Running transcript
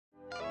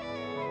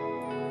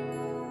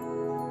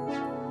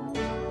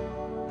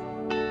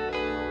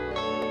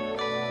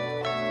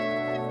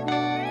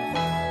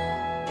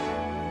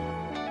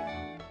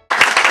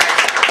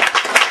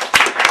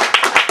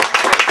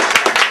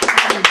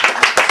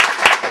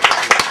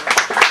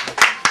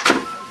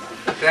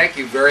Thank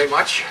you very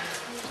much.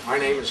 My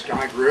name is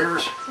Guy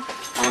Gruters.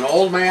 I'm an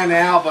old man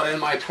now, but in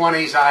my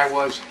 20s I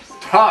was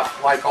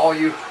tough like all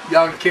you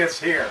young kids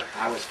here.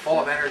 I was full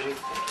of energy,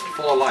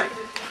 full of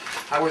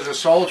life. I was a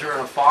soldier in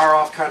a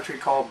far-off country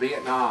called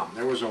Viet Nam.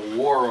 There was a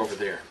war over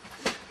there.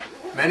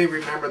 Many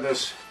remember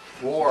this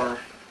war,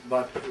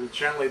 but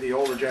generally the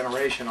older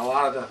generation, a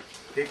lot of the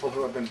people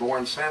who have been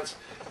born since,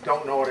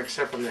 don't know it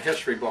except from the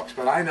history books.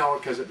 But I know it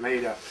because it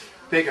made a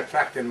big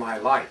effect in my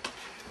life.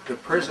 The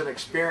prison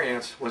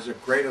experience was the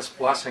greatest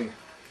blessing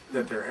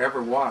that there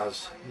ever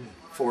was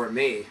for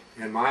me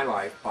in my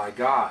life by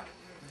God.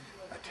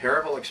 A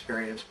terrible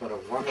experience, but a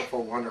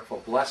wonderful,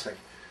 wonderful blessing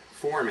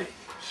for me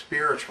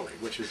spiritually,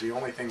 which is the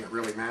only thing that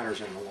really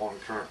matters in the long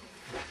term.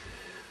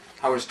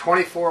 I was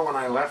 24 when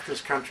I left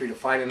this country to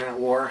fight in that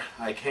war.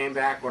 I came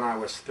back when I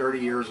was 30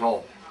 years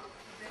old.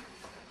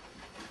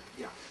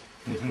 Yeah.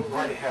 Go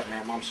right ahead,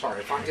 ma'am. I'm sorry.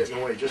 If I'm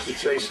getting away, just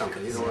say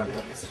something. You know what I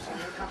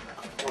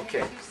mean?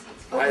 Okay.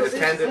 I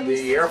attended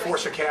the Air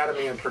Force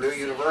Academy and Purdue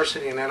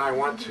University, and then I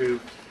went to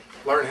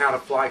learn how to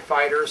fly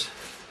fighters.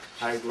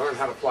 I learned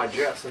how to fly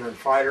jets and then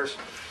fighters.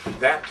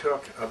 That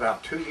took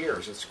about 2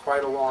 years. It's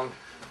quite a long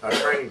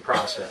training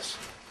process.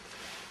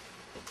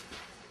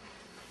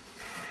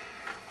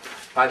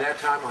 By that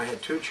time, I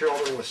had 2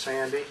 children with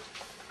Sandy,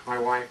 my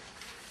wife.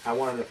 I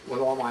wanted to, with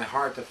all my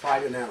heart, to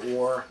fight in that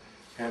war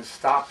and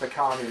stop the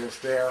communists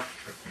there.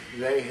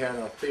 They had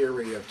a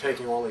theory of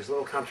taking all these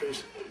little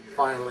countries.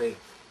 Finally,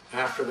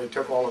 after they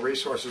took all the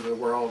resources of the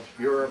world,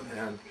 Europe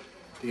and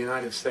the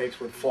United States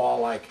would fall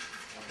like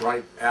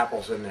ripe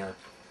apples in their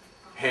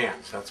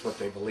hands. That's what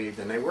they believed.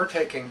 And they were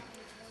taking,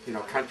 you know,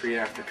 country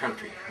after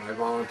country. I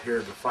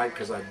volunteered to fight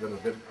because I'd been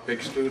a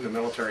big student of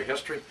military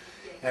history,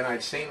 and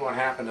I'd seen what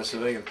happened to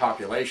civilian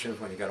populations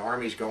when you got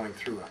armies going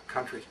through a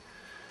country.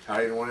 I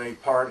didn't want any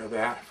part of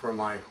that for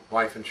my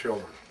wife and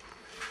children.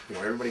 You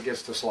know, everybody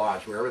gets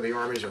dislodged. Wherever the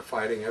armies are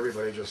fighting,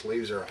 everybody just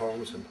leaves their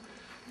homes and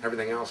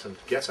everything else and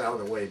gets out of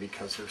the way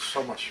because there's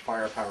so much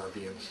firepower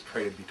being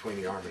traded between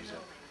the armies. It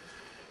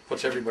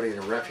puts everybody in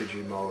a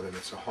refugee mode, and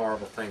it's a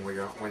horrible thing when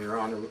you're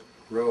on the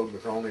road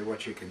with only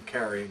what you can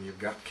carry and you've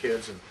got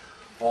kids and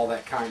all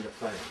that kind of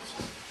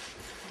things.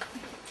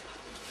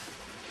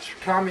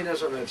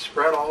 Communism had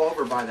spread all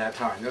over by that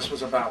time. This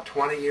was about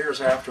 20 years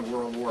after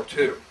World War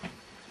II.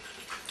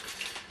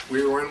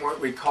 We were in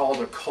what we called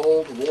a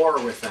Cold War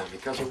with them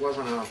because it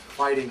wasn't a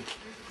fighting,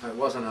 it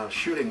wasn't a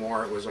shooting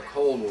war, it was a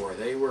Cold War.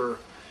 They were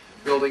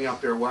building up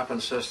their weapon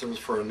systems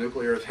for a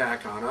nuclear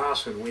attack on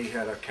us, and we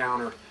had a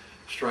counter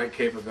strike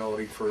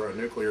capability for a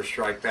nuclear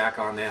strike back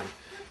on them.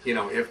 You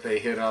know, if they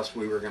hit us,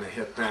 we were going to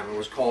hit them. It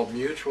was called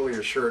mutually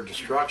assured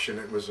destruction.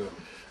 It was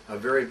a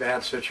very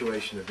bad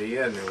situation to be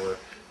in. There were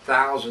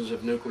thousands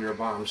of nuclear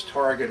bombs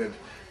targeted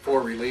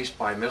for release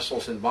by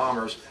missiles and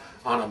bombers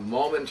on a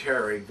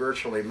momentary,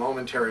 virtually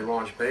momentary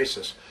launch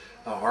basis.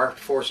 Our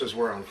forces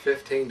were on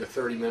 15 to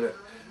 30 minute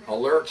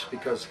alerts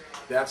because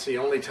that's the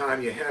only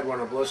time you had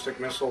when a ballistic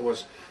missile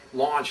was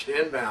launched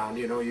inbound.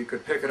 You know, you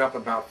could pick it up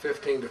about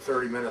 15 to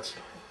 30 minutes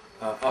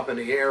up in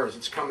the air as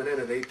it's coming in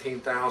at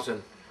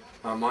 18,000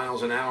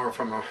 miles an hour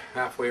from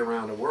halfway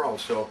around the world.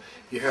 So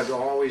you had to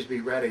always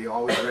be ready,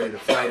 always ready to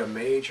fight a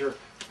major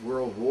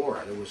world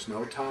war. There was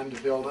no time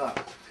to build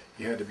up.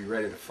 You had to be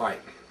ready to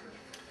fight.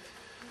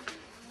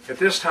 At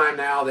this time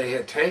now, they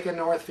had taken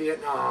North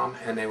Vietnam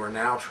and they were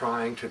now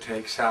trying to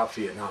take South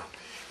Vietnam.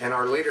 And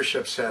our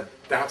leadership said,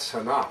 that's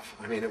enough.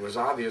 I mean, it was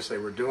obvious they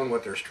were doing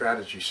what their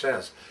strategy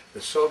says.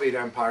 The Soviet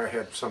Empire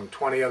had some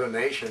 20 other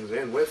nations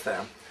in with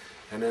them,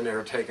 and then they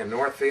were taking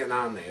North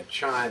Vietnam, they had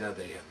China,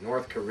 they had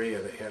North Korea,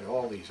 they had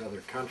all these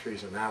other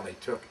countries, and now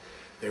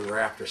they were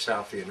after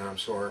South Vietnam.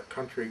 So our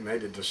country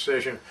made a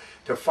decision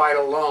to fight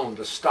alone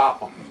to stop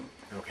them.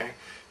 Okay?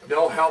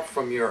 No help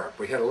from Europe.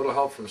 We had a little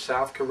help from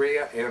South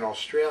Korea and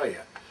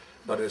Australia,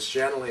 but it's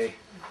generally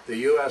the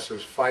U.S.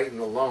 is fighting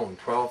alone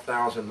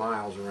 12,000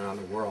 miles around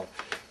the world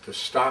to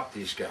stop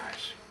these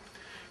guys.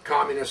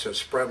 Communists have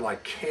spread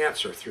like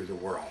cancer through the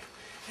world,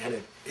 and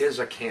it is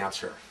a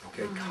cancer.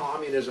 Okay,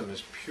 communism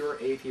is pure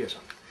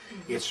atheism.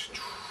 It's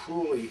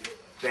truly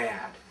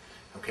bad.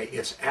 Okay,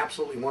 it's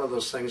absolutely one of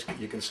those things that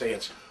you can say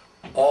it's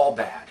all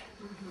bad,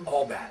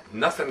 all bad,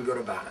 nothing good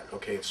about it.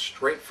 Okay, it's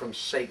straight from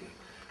Satan.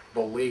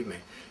 Believe me.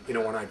 You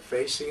know, when I'd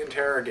face the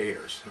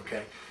interrogators,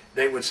 okay,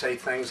 they would say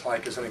things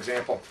like, as an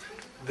example,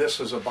 this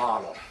is a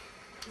bottle.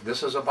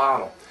 This is a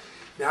bottle.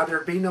 Now,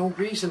 there'd be no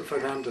reason for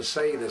them to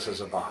say this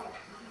is a bottle,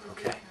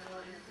 okay?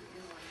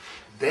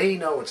 They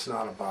know it's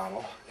not a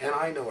bottle, and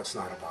I know it's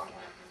not a bottle.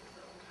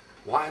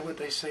 Why would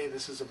they say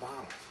this is a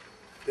bottle?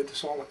 They did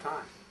this all the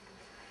time.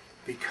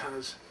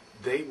 Because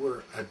they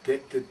were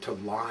addicted to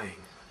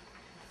lying.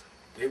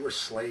 They were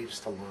slaves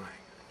to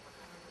lying.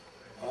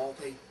 All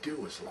they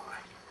do is lie.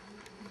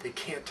 They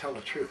can't tell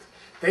the truth.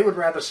 They would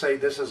rather say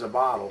this is a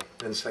bottle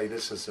than say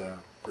this is a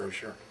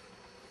brochure.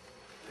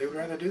 They would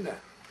rather do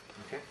that.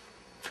 Okay?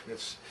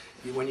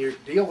 When you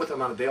deal with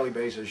them on a daily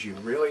basis, you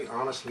really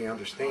honestly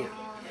understand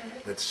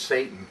that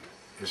Satan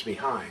is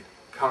behind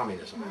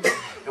communism.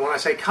 And when I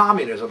say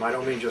communism, I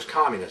don't mean just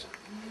communism.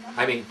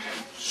 I mean,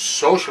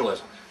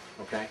 socialism,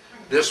 okay?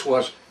 This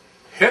was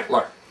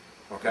Hitler,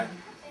 okay?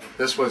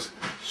 This was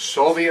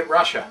Soviet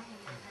Russia.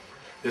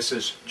 This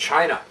is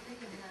China.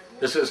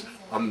 This is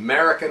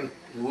American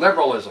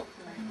liberalism,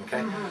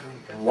 okay?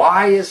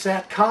 Why is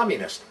that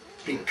communist?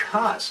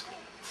 Because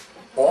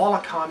all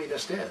a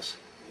communist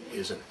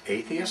is an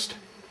atheist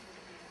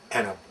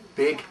and a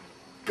big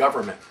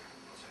government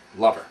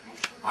lover.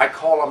 I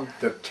call them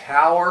the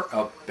Tower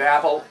of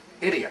Babel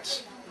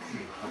idiots.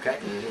 Okay?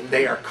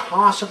 They are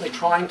constantly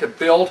trying to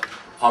build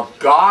a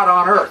God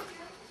on earth.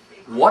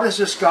 What is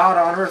this God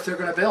on earth they're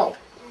going to build?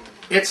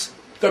 It's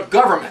the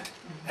government.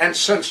 And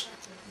since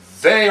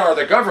they are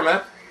the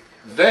government,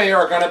 they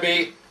are going to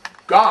be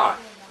God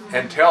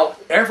and tell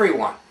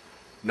everyone,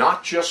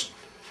 not just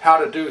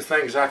how to do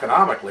things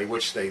economically,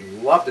 which they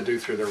love to do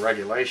through their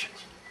regulations,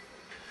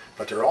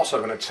 but they're also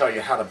going to tell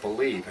you how to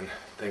believe, and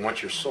they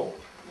want your soul.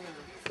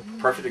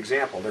 Perfect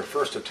example, their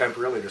first attempt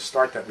really to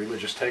start that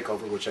religious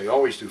takeover, which they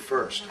always do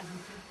first,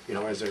 you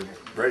know, as they're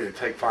ready to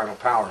take final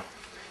power,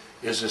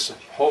 is this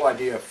whole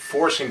idea of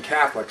forcing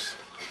Catholics,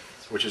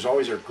 which is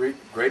always their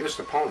greatest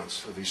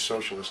opponents of these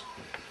socialists,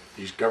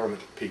 these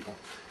government people,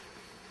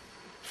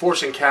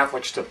 forcing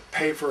Catholics to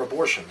pay for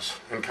abortions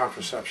and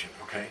contraception,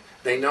 okay?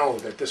 They know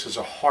that this is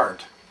a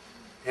heart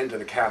into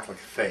the Catholic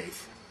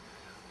faith,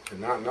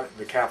 and not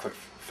the Catholic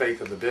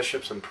faith of the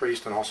bishops and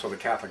priests and also the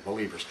Catholic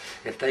believers.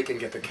 If they can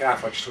get the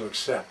Catholics to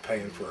accept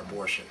paying for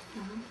abortion,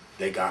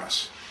 they got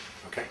us,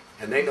 okay?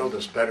 And they know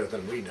this better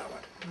than we know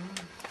it,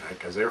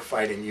 because they're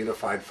fighting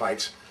unified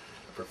fights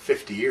for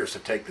 50 years to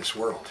take this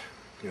world.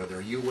 You know,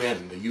 their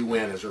UN, the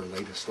UN is their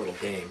latest little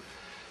game.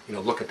 You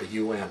know, look at the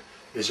UN.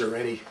 Is there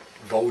any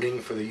voting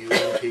for the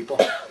UN people?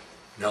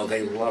 No,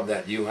 they love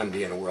that UN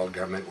being a world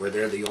government where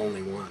they're the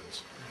only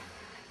ones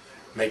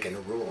making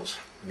the rules.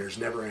 And there's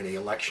never any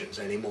elections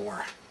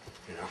anymore.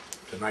 You know,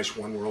 it's a nice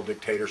one world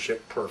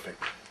dictatorship.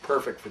 Perfect.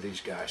 Perfect for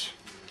these guys.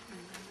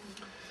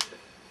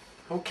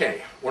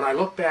 Okay, when I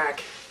look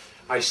back,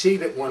 I see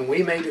that when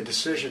we made a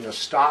decision to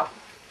stop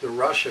the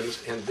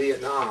Russians in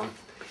Vietnam,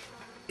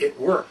 it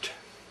worked.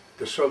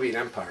 The Soviet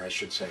Empire, I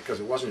should say,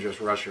 because it wasn't just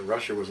Russia.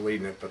 Russia was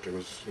leading it, but there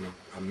was, you know,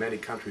 many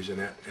countries in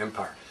that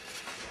empire.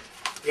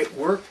 It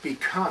worked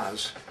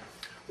because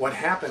what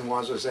happened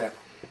was that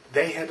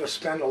they had to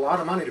spend a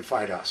lot of money to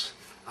fight us.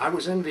 I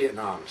was in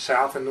Vietnam,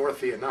 South and North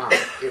Vietnam.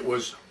 It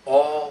was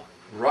all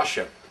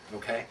Russian,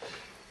 okay?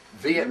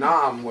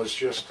 Vietnam was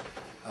just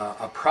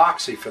a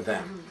proxy for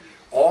them.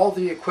 All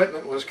the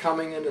equipment was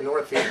coming into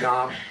North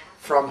Vietnam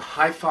from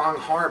Haiphong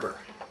Harbor,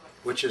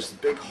 which is the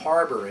big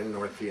harbor in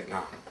North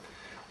Vietnam.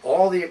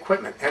 All the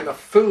equipment and the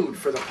food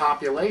for the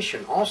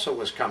population also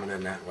was coming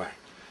in that way,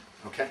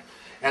 okay?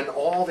 And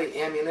all the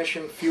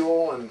ammunition,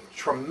 fuel, and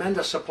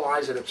tremendous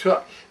supplies that it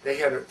took. They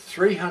had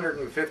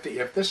 350,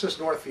 if this is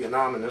North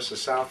Vietnam and this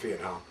is South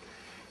Vietnam,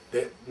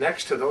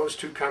 next to those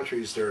two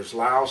countries there's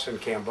Laos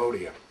and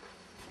Cambodia.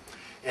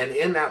 And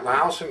in that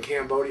Laos and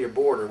Cambodia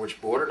border,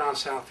 which bordered on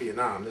South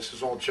Vietnam, this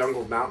is all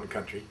jungle mountain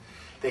country,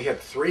 they had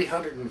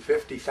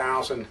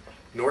 350,000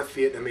 North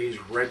Vietnamese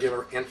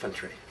regular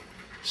infantry.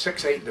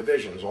 6-8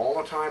 divisions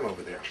all the time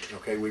over there.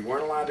 Okay, we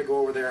weren't allowed to go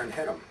over there and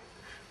hit them.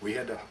 We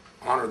had to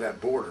honor that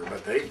border,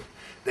 but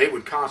they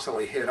would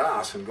constantly hit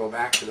us and go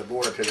back to the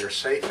border to their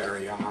safe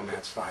area on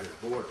that side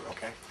of the border,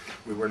 okay?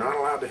 We were not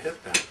allowed to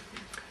hit them.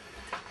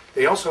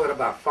 They also had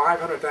about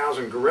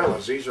 500,000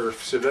 guerrillas. These are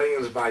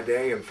civilians by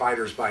day and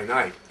fighters by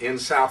night in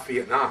South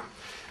Vietnam.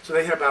 So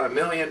they had about 1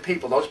 million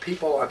people. Those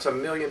people, that's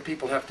 1 million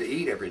people have to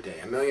eat every day.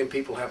 1 million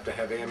people have to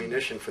have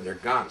ammunition for their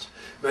guns.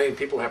 1 million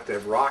people have to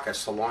have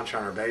rockets to launch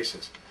on our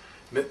bases.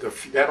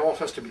 That all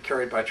has to be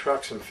carried by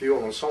trucks and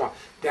fuel and so on,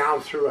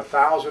 down through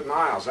 1,000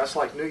 miles. That's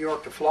like New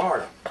York to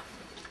Florida.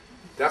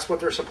 That's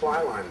what their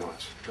supply line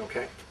was,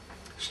 okay?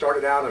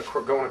 Started out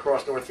going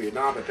across North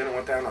Vietnam, but then it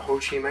went down to Ho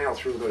Chi Minh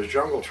through those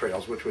jungle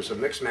trails, which was a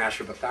mix mash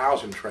of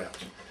 1,000 trails.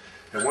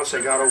 And once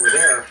they got over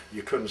there,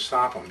 you couldn't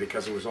stop them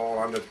because it was all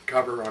under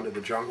cover, under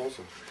the jungles.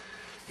 And,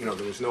 you know,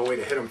 there was no way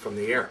to hit them from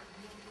the air.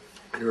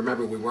 And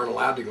remember, we weren't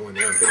allowed to go in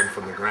there and hit them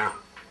from the ground.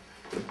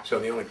 So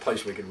the only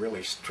place we could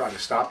really try to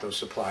stop those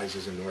supplies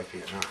is in North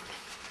Vietnam.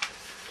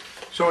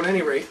 So at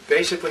any rate,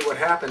 basically what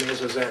happened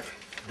is that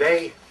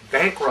they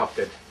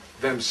bankrupted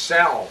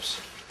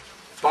themselves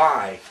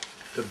by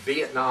the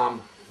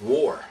Vietnam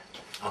War,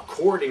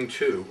 according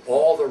to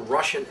all the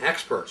Russian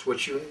experts,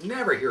 which you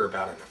never hear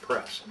about in the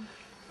press.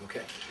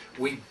 Okay,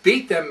 we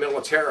beat them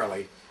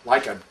militarily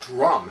like a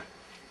drum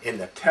in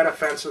the Tet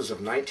Offensives of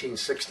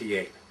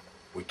 1968.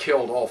 We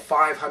killed all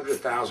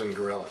 500,000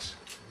 guerrillas.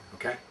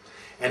 Okay,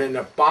 and in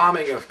the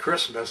bombing of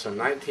Christmas in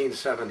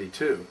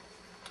 1972,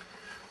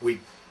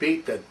 we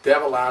beat the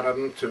devil out of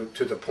them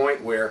to the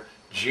point where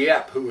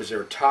Giep, who was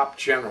their top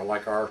general,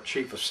 like our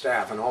chief of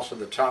staff, and also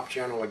the top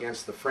general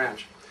against the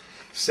French,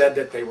 said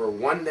that they were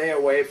 1 day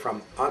away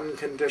from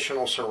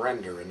unconditional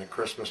surrender in the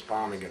Christmas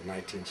bombing of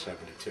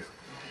 1972.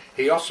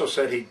 He also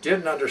said he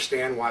didn't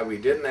understand why we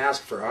didn't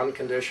ask for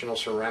unconditional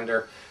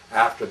surrender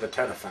after the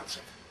Tet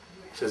Offensive.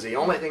 He says the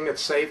only thing that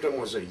saved him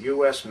was the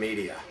U.S.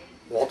 media.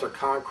 Walter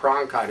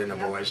Cronkite and the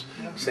boys,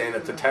 saying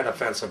that the Tet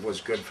Offensive was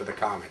good for the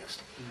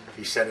communists.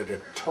 He said it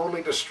had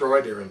totally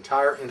destroyed their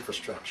entire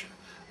infrastructure,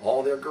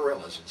 all their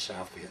guerrillas in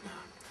South Vietnam.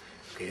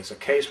 Okay, it's a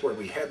case where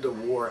we had the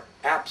war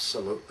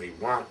absolutely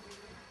won,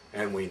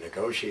 and we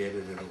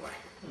negotiated it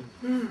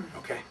away.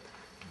 Okay,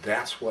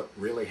 that's what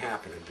really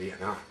happened in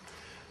Vietnam.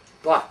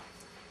 But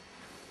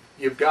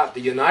you've got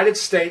the United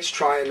States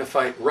trying to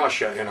fight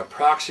Russia in a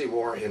proxy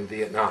war in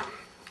Vietnam.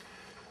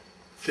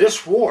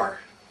 This war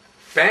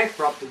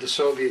bankrupted the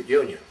Soviet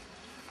Union.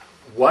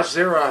 Was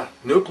there a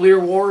nuclear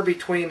war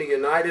between the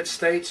United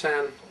States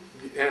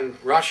and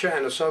Russia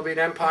and the Soviet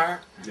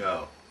Empire?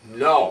 No.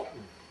 No,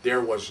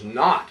 there was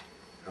not.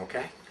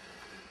 Okay?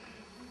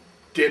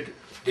 Did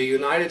the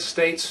United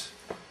States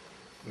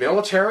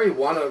military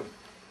want to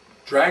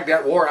drag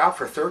that war out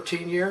for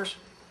 13 years?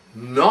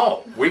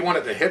 No. We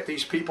wanted to hit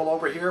these people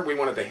over here. We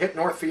wanted to hit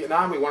North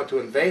Vietnam. We wanted to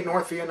invade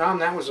North Vietnam.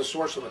 That was the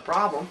source of the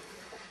problem.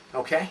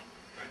 Okay?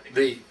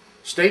 The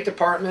State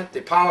Department,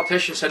 the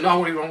politicians said, no,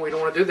 we don't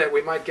want to do that.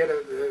 We might get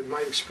it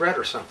might spread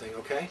or something,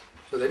 okay?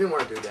 So they didn't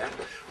want to do that.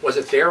 Was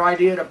it their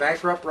idea to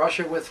bankrupt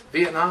Russia with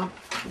Vietnam?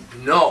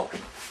 No.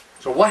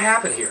 So what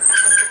happened here?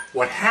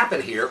 What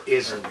happened here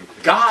is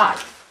God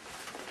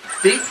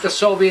beat the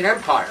Soviet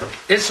Empire.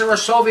 Is there a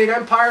Soviet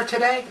Empire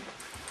today?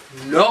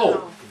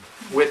 No.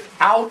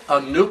 Without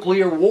a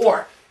nuclear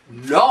war?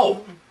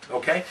 No.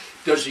 Okay?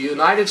 Does the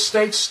United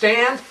States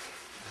stand?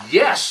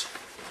 Yes.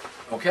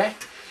 Okay?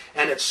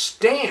 And it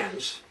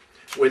stands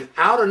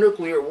without a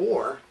nuclear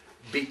war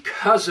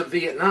because of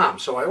Vietnam.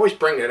 So I always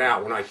bring that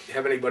out when I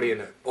have anybody in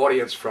the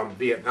audience from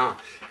Vietnam.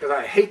 Because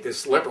I hate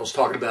this liberals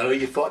talking about, oh,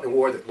 you fought in a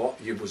war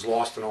that you was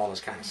lost and all this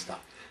kind of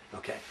stuff.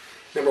 Okay?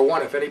 Number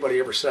one, if anybody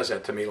ever says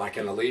that to me, like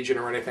in the Legion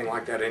or anything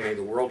like that, any of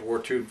the World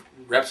War II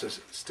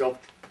reps still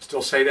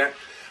say that,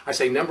 I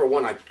say, number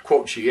one, I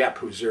quote Giep,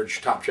 who's their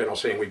top general,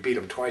 saying we beat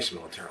them twice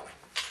militarily.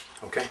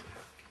 Okay?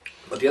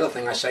 But the other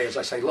thing I say is,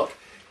 look,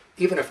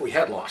 even if we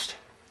had lost,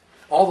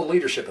 all the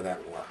leadership of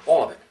that war,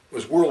 all of it,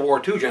 was World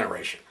War II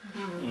generation,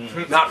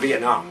 not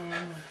Vietnam.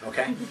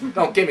 Okay?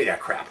 Don't give me that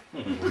crap.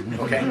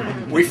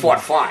 Okay? We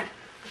fought fine.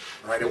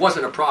 Right? It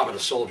wasn't a problem of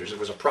the soldiers, it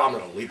was a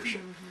problem of the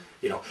leadership.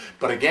 You know,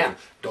 but again,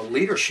 the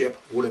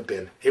leadership would have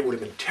been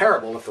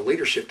terrible if the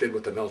leadership did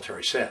what the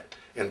military said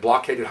and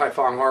blockaded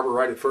Haiphong Harbor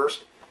right at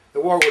first.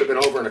 The war would have been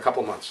over in a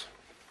couple months.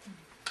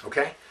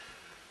 Okay?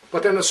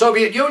 But then the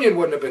Soviet Union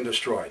wouldn't have been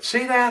destroyed.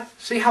 See that?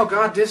 See how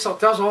God does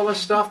all this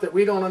stuff that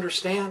we don't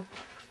understand?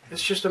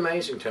 It's just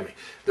amazing to me.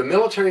 The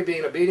military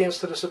being obedience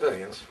to the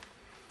civilians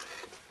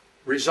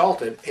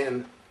resulted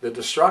in the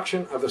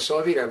destruction of the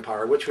Soviet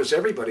Empire, which was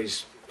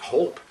everybody's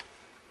hope,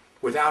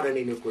 without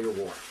any nuclear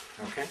war.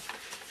 Okay?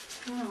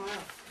 Oh,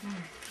 wow.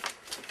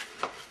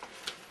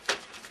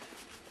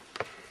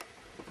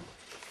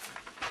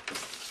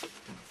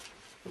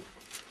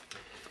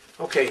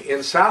 Okay,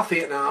 in South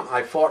Vietnam,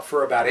 I fought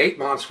for about 8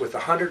 months with the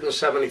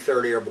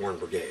 173rd Airborne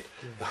Brigade.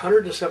 The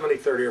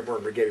 173rd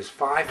Airborne Brigade is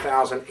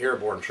 5,000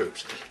 airborne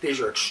troops. These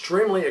are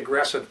extremely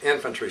aggressive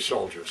infantry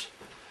soldiers.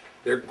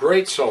 They're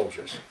great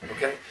soldiers,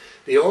 okay?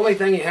 The only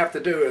thing you have to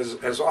do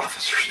as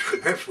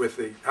officers with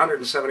the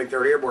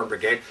 173rd Airborne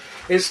Brigade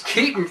is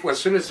keep them, as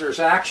soon as there's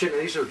action, and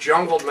these are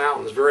jungled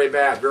mountains, very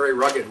bad, very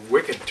rugged,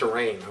 wicked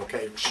terrain,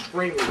 okay?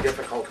 Extremely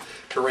difficult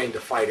terrain to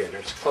fight in.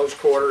 It's close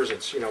quarters,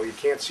 it's, you know, you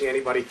can't see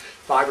anybody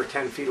 5 or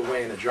 10 feet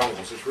away in the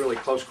jungles. It's really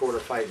close quarter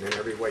fighting in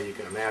every way you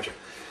can imagine.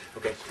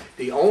 Okay,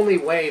 the only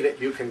way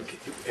that you can,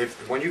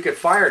 when you get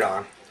fired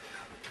on,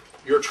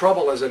 your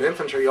trouble as an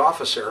infantry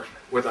officer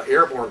with the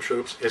airborne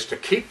troops is to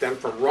keep them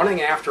from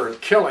running after and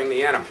killing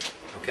the enemy,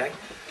 okay?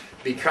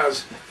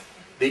 Because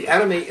the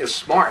enemy is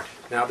smart.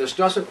 Now,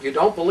 you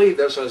don't believe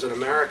this as an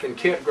American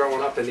kid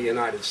growing up in the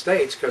United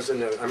States, because in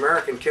the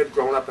American kid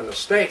growing up in the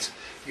States,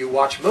 you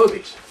watch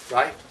movies,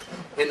 right?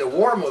 In the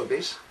war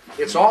movies,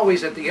 it's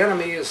always that the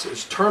enemy is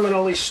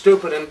terminally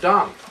stupid and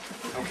dumb,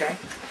 okay?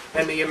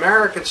 And the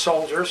American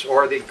soldiers,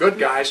 or the good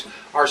guys,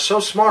 are so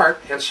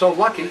smart and so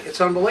lucky, it's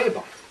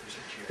unbelievable.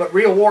 But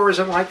real war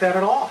isn't like that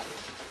at all.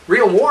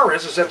 Real war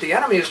is that the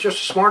enemy is just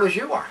as smart as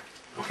you are.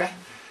 Okay?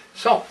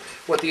 So,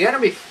 what the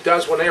enemy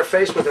does when they're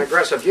faced with an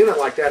aggressive unit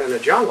like that in the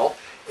jungle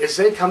is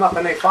they come up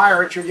and they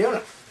fire at your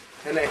unit.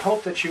 And they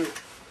hope that you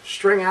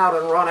string out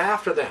and run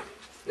after them.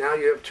 Now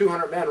you have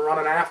 200 men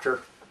running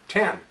after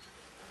 10.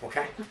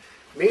 Okay?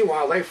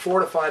 Meanwhile, they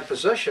fortified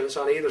positions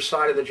on either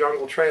side of the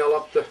jungle trail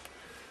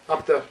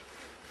up the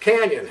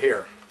canyon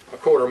here, a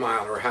quarter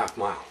mile or a half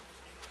mile.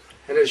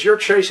 And as you're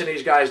chasing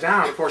these guys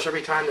down, of course,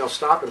 every time they'll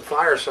stop and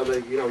fire so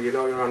that you know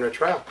you're on their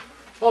trail.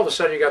 All of a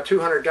sudden, you got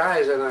 200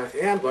 guys in an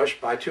ambush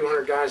by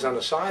 200 guys on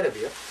the side of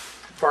you,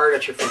 fired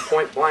at you from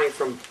point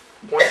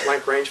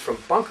blank range from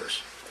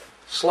bunkers,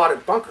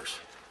 slotted bunkers,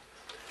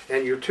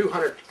 and your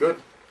 200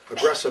 good,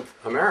 aggressive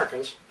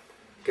Americans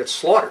get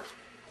slaughtered.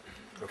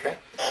 Okay,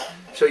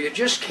 so you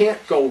just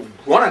can't go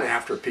running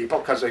after people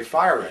because they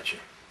fire at you.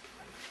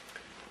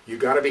 You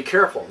got to be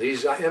careful.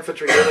 These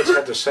infantry units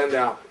had to send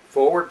out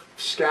forward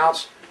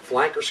scouts,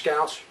 flanker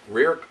scouts,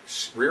 rear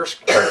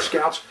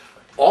scouts,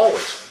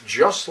 always,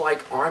 just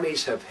like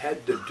armies have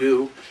had to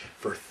do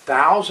for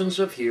thousands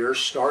of years,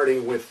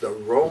 starting with the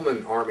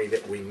Roman army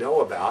that we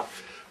know about,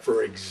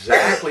 for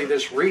exactly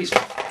this reason.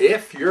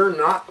 If you're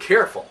not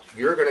careful,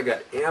 you're going to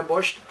get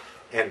ambushed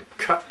and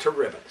cut to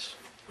ribbons.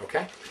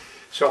 Okay?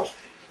 So,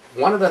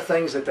 one of the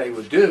things that they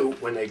would do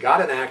when they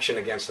got in action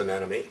against an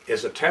enemy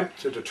is attempt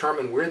to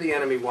determine where the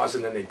enemy was,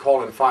 and then they'd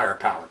call in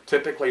firepower,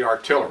 typically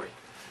artillery.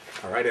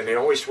 All right, and they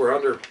always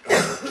were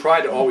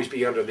tried to always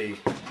be under the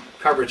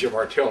coverage of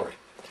artillery.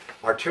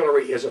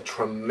 Artillery is a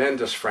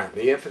tremendous friend,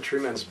 the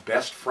infantryman's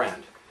best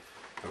friend.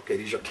 Okay,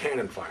 these are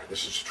cannon fire.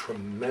 This is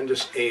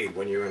tremendous aid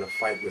when you're in a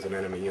fight with an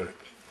enemy unit.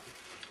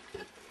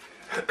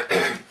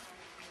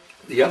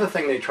 The other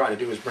thing they try to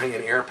do is bring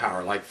in air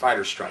power, like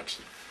fighter strikes.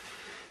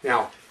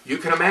 Now, you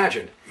can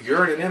imagine,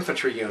 you're in an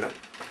infantry unit,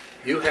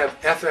 you have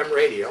FM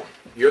radio,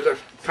 you're the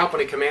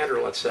company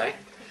commander, let's say,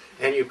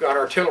 and you've got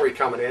artillery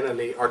coming in, and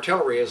the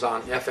artillery is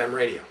on FM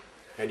radio.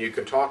 And you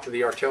can talk to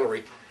the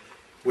artillery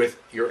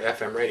with your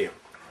FM radio.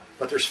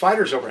 But there's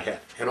fighters overhead,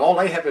 and all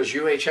they have is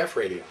UHF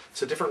radio.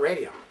 It's a different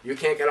radio. You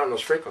can't get on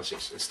those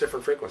frequencies. It's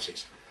different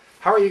frequencies.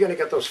 How are you going to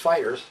get those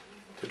fighters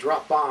to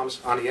drop bombs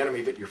on the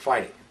enemy that you're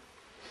fighting?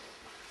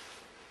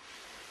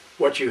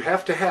 What you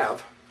have to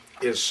have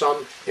is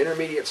some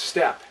intermediate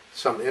step,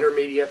 some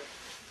intermediate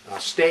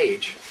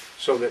stage,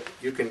 so that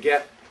you can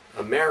get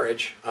a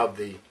marriage of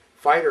the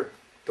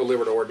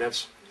fighter-delivered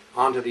ordnance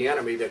onto the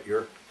enemy that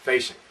you're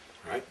facing,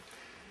 right?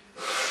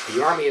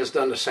 The Army has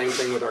done the same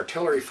thing with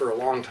artillery for a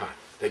long time.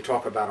 They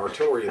talk about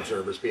artillery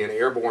observers being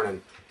airborne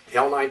in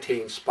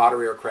L-19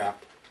 spotter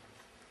aircraft,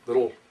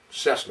 little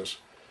Cessnas,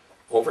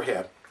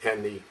 overhead,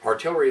 and the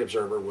artillery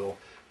observer will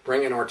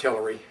bring in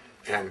artillery,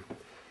 and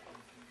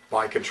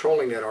by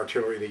controlling that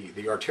artillery,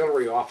 the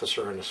artillery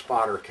officer and the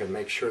spotter can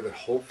make sure that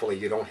hopefully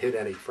you don't hit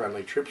any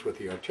friendly troops with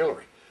the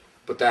artillery.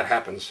 But that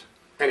happens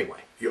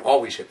anyway. You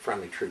always hit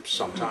friendly troops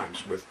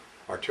sometimes with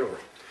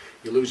artillery.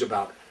 You lose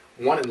about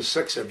 1 in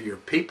 6 of your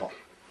people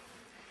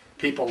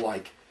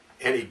like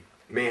any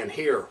man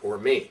here or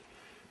me,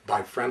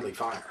 by friendly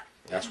fire.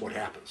 That's what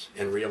happens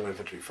in real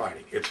infantry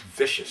fighting. It's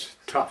vicious,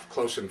 tough,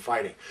 close-in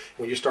fighting.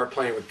 When you start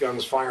playing with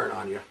guns firing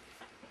on you,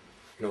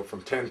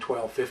 from 10,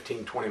 12,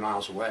 15, 20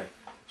 miles away,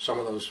 some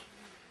of those,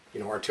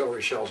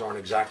 artillery shells aren't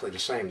exactly the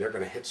same. They're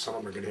going to hit, some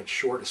of them are going to hit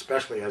short,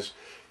 especially as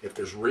if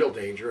there's real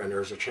danger and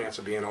there's a chance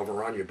of being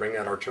overrun, you bring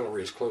that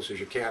artillery as close as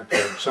you can.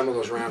 Some of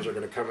those rounds are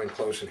going to come in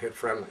close and hit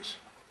friendlies.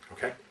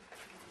 Okay?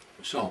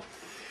 So,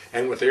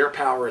 and with air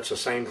power, it's the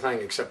same thing,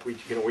 except we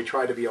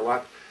try to be a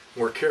lot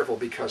more careful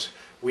because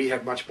we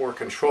have much more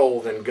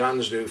control than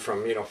guns do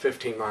from,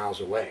 15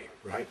 miles away,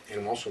 right?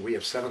 And also we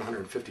have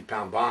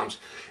 750-pound bombs,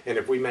 and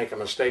if we make a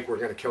mistake, we're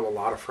going to kill a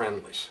lot of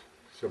friendlies.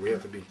 So we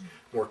have to be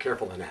more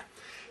careful than that.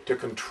 To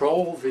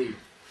control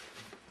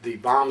the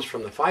bombs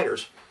from the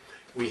fighters,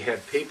 we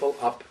had people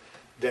up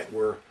that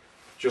were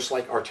just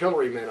like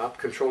artillerymen up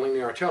controlling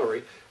the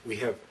artillery. We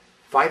have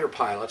fighter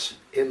pilots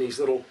in these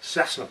little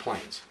Cessna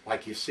planes,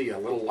 like you see a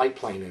little light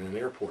plane in an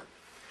airport.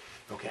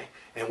 Okay?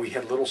 And we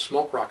had little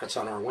smoke rockets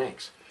on our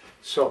wings.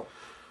 So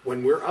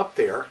when we're up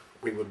there,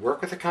 we would work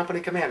with the company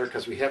commander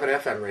because we have an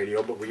FM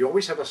radio, but we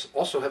always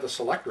also have a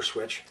selector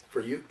switch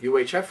for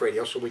UHF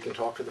radio so we can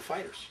talk to the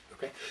fighters.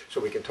 Okay?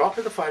 So we can talk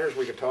to the fighters,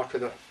 we can talk to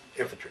the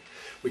infantry.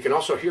 We can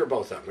also hear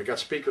both of them. We got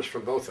speakers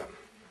from both of them.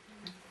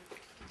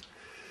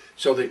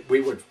 So that we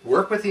would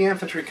work with the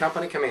infantry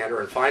company commander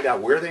and find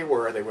out where they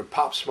were. They would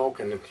pop smoke,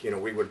 and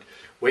we would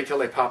wait till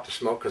they popped the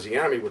smoke because the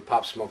enemy would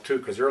pop smoke too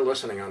because they're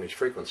listening on these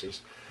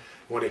frequencies.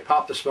 When they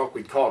popped the smoke,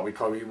 we'd call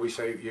it. We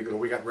say,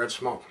 we got red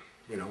smoke.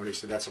 And he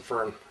said, that's a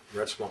firm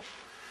red smoke.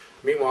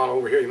 Meanwhile,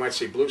 over here, you might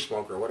see blue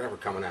smoke or whatever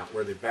coming out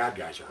where the bad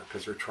guys are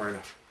because they're trying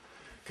to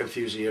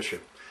confuse the issue.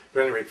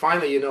 But anyway,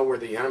 finally you know where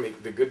the enemy,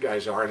 the good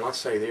guys are, and let's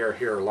say they are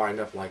here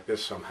lined up like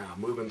this somehow,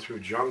 moving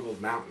through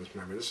jungled mountains.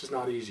 Remember, this is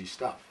not easy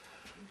stuff.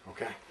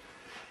 Okay?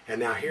 And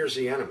now here's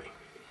the enemy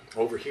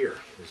over here,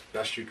 as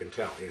best you can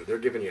tell. They're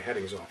giving you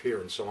headings off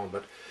here and so on,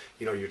 but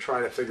you're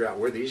trying to figure out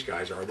where these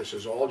guys are. This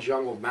is all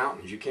jungled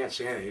mountains. You can't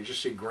see anything. You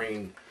just see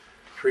green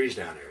trees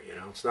down there.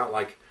 It's not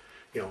like,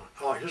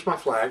 oh, here's my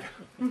flag.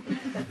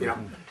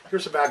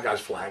 Here's the bad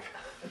guy's flag.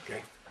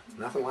 Okay?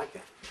 Nothing like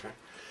that. Okay?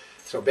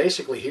 So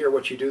basically here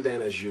what you do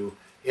then is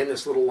in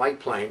this little light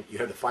plane, you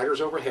have the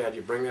fighters overhead,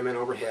 you bring them in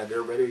overhead,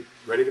 they're ready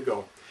to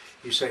go.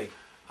 You say,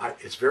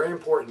 it's very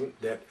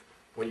important that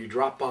when you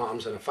drop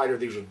bombs in a fighter,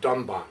 these are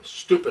dumb bombs,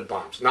 stupid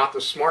bombs, not the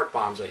smart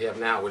bombs they have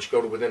now, which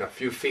go to within a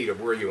few feet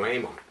of where you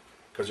aim them,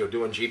 because they're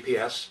doing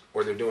GPS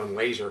or they're doing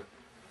laser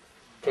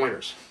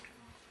pointers.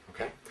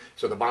 Okay?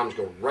 So the bombs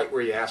go right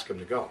where you ask them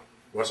to go.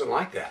 It wasn't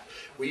like that.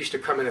 We used to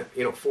come in at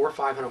 400 or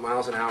 500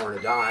 miles an hour in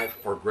a dive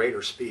or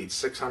greater speed,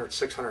 600,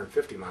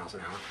 650 miles an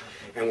hour,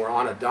 and we're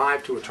on a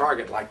dive to a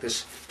target like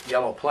this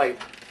yellow plate,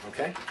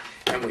 okay?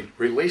 And we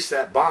release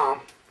that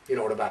bomb, at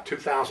about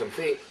 2,000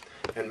 feet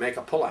and make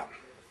a pullout.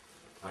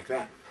 Like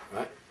that,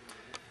 right?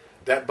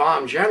 That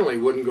bomb generally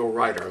wouldn't go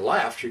right or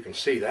left. You can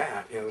see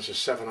that. This is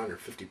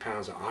 750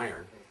 pounds of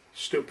iron.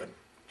 Stupid.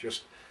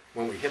 Just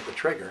when we hit the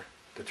trigger,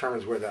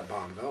 determines where that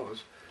bomb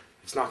goes.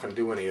 It's not going to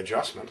do any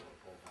adjustment.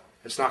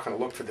 It's not going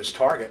to look for this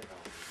target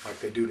like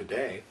they do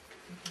today.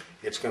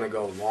 It's going to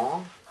go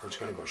long, or it's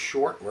going to go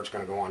short, or it's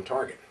going to go on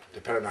target,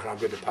 depending on how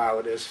good the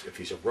pilot is, if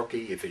he's a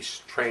rookie, if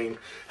he's trained,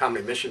 how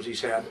many missions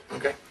he's had,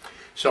 okay?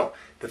 So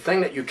the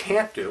thing that you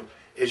can't do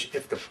is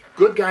if the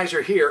good guys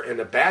are here and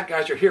the bad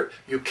guys are here,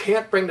 you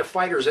can't bring the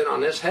fighters in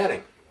on this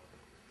heading.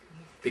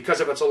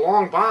 Because if it's a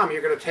long bomb,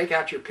 you're going to take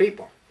out your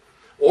people.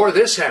 Or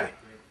this heading.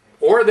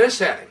 Or this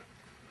heading.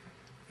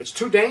 It's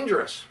too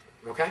dangerous,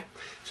 okay?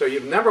 So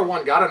you've number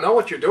one got to know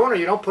what you're doing or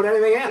you don't put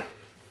anything in.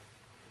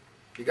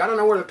 You got to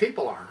know where the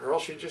people are, or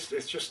else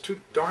it's just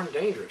too darn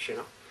dangerous, you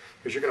know?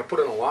 Because you're going to put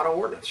in a lot of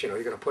ordnance, you know?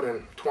 You're going to put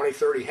in 20,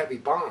 30 heavy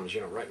bombs,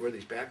 you know, right where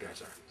these bad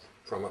guys are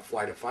from a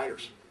flight of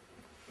fighters.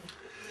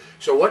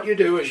 So what you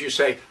do is you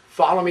say,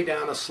 follow me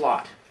down a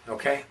slot,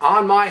 okay?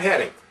 On my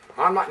heading.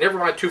 Never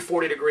mind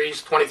 240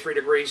 degrees, 23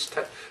 degrees.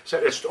 So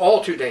it's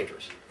all too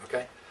dangerous,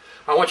 okay?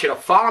 I want you to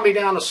follow me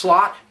down the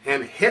slot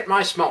and hit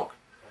my smoke.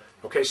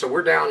 Okay, so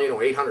we're down,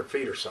 800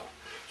 feet or so.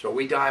 So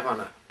we dive on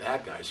the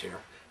bad guys here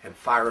and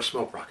fire a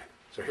smoke rocket.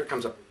 So here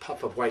comes a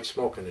puff of white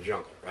smoke in the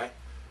jungle, right?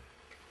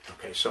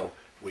 Okay, so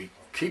we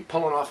keep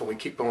pulling off and we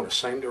keep going the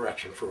same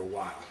direction for a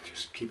while.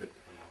 Just keep it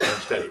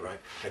steady, right?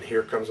 And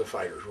here comes the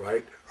fighters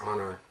right on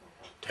our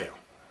tail,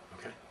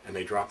 okay? And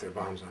they drop their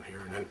bombs on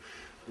here, and then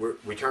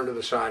we turn to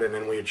the side, and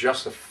then we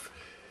adjust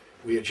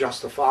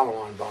the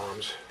follow-on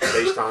bombs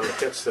based on the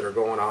hits that are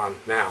going on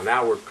now.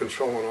 Now we're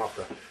controlling off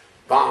the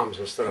bombs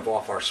instead of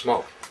off our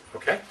smoke,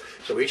 okay?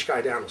 So each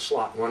guy down the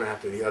slot, one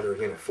after the other,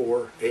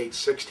 4, 8,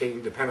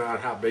 16, depending on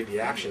how big the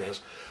action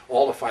is,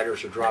 all the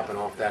fighters are dropping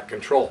off that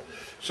control.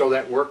 So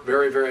that worked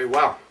very, very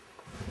well.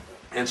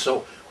 And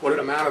so what it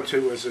amounted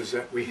to is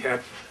that we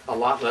had a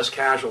lot less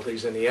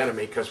casualties than the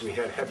enemy because we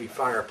had heavy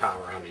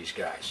firepower on these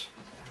guys.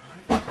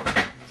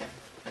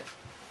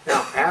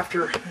 Now,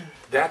 after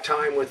that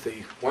time with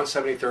the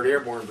 173rd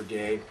Airborne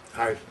Brigade,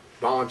 I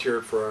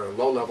volunteered for a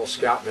low-level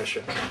scout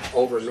mission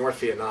over North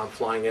Vietnam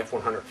flying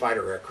F-100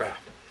 fighter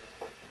aircraft.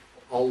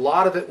 A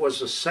lot of it was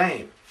the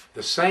same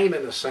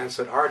in the sense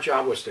that our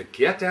job was to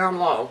get down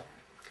low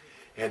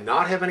and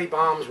not have any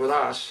bombs with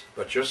us,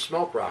 but just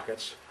smoke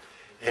rockets,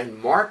 and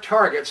mark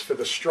targets for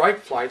the strike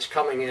flights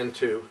coming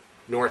into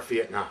North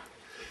Vietnam.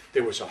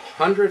 There was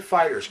 100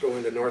 fighters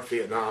going to North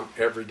Vietnam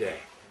every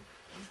day,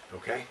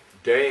 okay?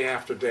 Day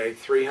after day,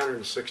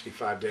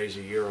 365 days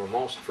a year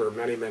almost for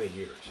many, many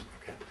years,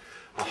 okay?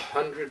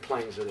 100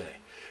 planes a day.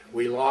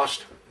 We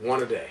lost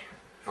one a day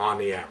on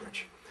the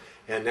average,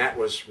 and that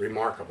was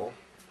remarkable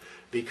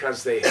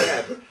because they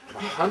had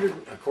 100,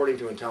 according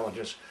to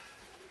intelligence,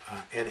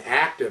 an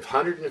active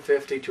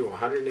 150 to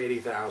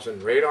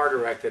 180,000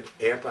 radar-directed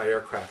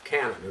anti-aircraft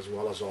cannon, as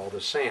well as all the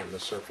SAM, the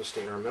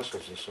surface-to-air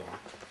missiles and so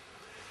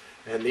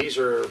on. And these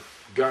are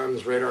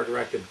guns,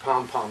 radar-directed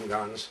pom-pom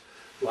guns,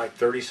 like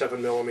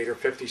 37 millimeter,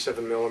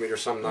 57 millimeter,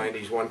 some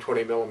 90s,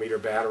 120 millimeter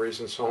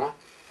batteries and so on.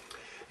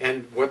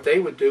 And what they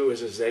would do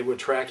is they would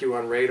track you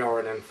on radar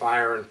and then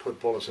fire and put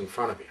bullets in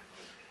front of you.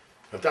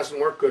 It doesn't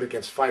work good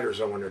against fighters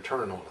though when they're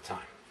turning all the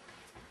time.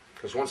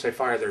 Because once they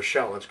fire their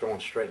shell, it's going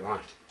straight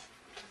line.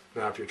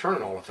 Now, if you're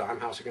turning all the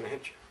time, how's it going to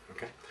hit you?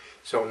 Okay,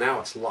 so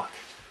now it's luck.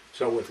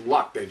 So with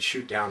luck, they'd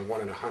shoot down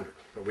 1 in 100,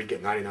 but we'd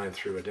get 99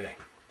 through a day.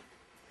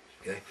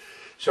 Okay,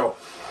 so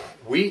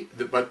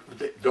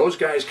those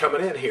guys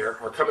coming in here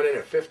are coming in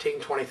at 15,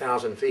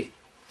 20,000 feet,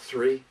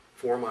 3,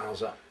 4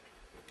 miles up.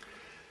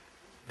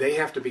 They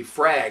have to be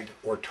fragged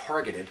or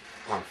targeted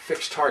on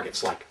fixed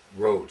targets like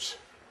roads,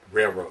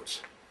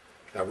 railroads,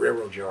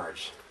 railroad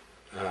yards,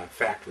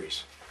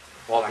 factories,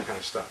 all that kind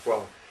of stuff.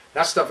 Well,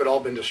 that stuff had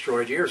all been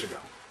destroyed years ago.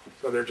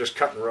 So they're just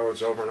cutting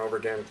roads over and over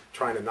again,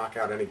 trying to knock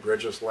out any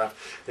bridges left.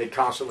 They'd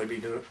constantly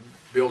be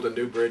building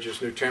new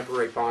bridges, new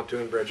temporary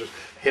pontoon bridges,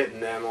 hitting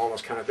them, all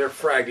this kind of. They're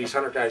fragged. These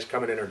 100 guys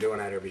coming in are doing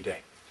that every day,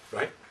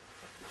 right?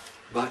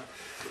 But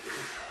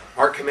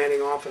our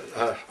commanding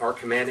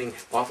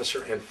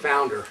officer and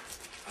founder,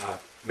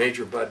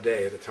 Major Bud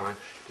Day at the time,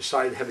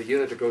 decided to have a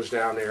unit that goes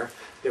down there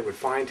that would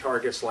find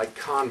targets like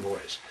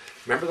convoys.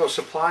 Remember those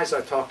supplies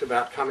I talked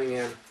about coming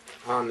in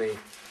on the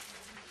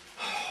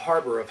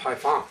harbor of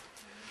Haiphong?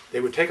 They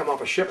would take them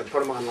off a ship and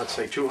put them on, let's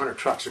say, 200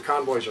 trucks. The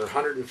convoys are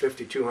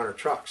 150, 200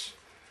 trucks.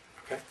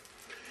 Okay?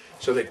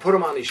 So they put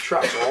them on these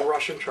trucks, all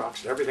Russian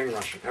trucks,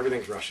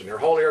 everything's Russian. Their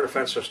whole air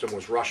defense system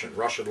was Russian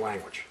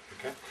language.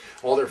 Okay?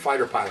 All their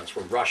fighter pilots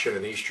were Russian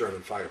and East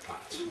German fighter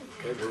pilots.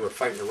 Okay? We were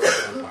fighting the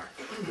Russian Empire.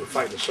 We were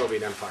fighting the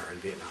Soviet Empire in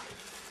Vietnam.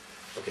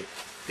 Okay.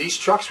 These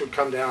trucks would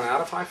come down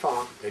out of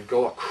Haiphong, they'd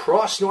go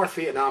across North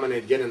Vietnam, and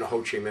they'd get in the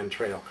Ho Chi Minh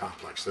Trail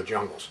complex, the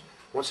jungles.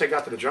 Once they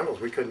got to the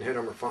jungles, we couldn't hit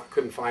them or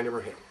couldn't find them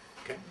or hit them.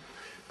 Okay?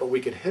 But we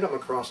could hit them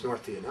across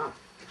North Vietnam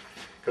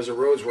because the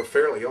roads were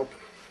fairly open.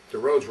 The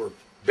roads were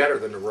better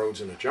than the roads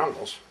in the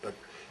jungles, but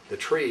the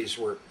trees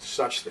were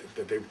such that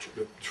the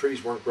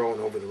trees weren't growing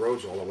over the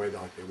roads all the way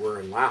like they were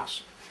in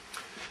Laos.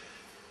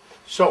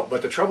 So,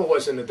 but the trouble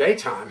was in the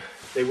daytime,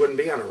 they wouldn't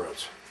be on the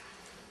roads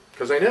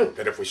because they knew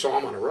that if we saw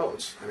them on the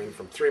roads, I mean,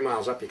 from 3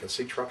 miles up, you can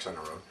see trucks on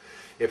the road.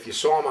 If you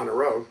saw them on the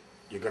road,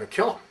 you're going to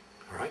kill them,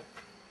 all right?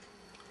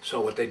 So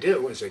what they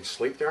do is they'd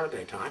sleep there in the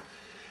daytime,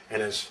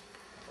 and as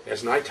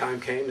nighttime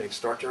came, they'd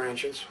start their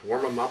engines,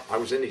 warm them up. I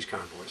was in these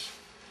convoys,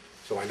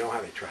 so I know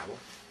how they travel.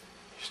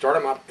 Start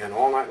them up, and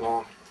all night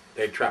long,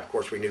 they'd travel. Of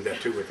course, we knew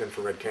that too with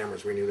infrared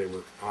cameras. We knew they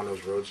were on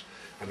those roads.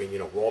 I mean,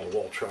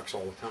 wall-to-wall trucks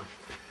all the time.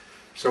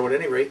 So at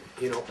any rate,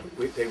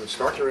 they would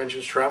start their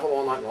engines, travel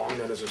all night long,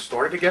 then as it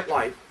started to get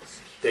light,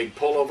 they'd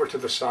pull over to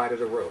the side of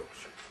the road.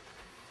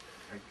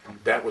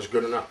 That was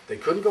good enough. They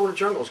couldn't go to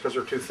jungles because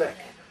they're too thick.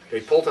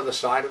 They'd pull to the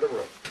side of the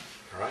road,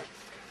 all right?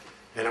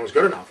 And it was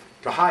good enough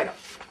to hide them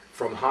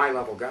from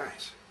high-level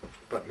guys,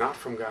 but not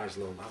from guys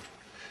low level.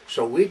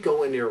 So we'd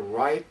go in there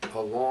right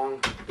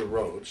along the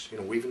roads,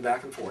 weaving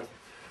back and forth,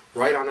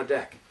 right on a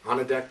deck. On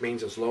a deck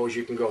means as low as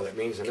you can go. That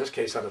means, in this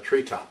case, on a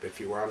treetop. If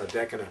you were on a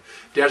deck in a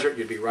desert,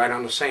 you'd be right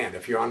on the sand.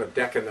 If you're on a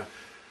deck in the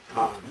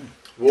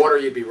water,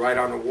 you'd be right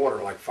on the water,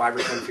 like 5 or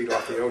 10 feet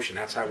off the ocean.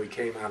 That's how we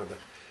came out of the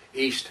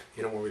east,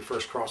 when we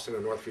first crossed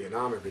into North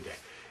Vietnam every day.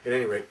 At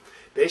any rate,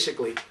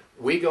 basically,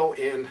 we go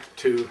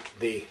into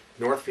the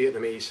North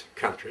Vietnamese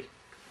country,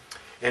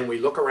 and we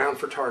look around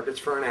for targets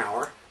for an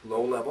hour,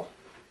 low level,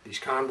 these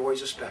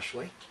convoys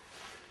especially,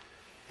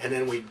 and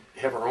then we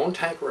have our own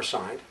tanker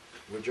assigned.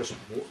 We're just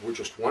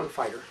one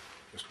fighter,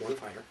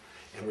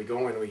 and we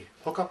go and we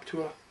hook up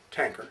to a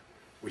tanker.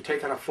 We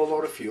take on a full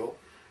load of fuel.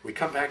 We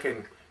come back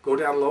and go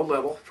down low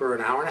level for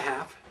an hour and a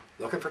half,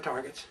 looking for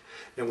targets.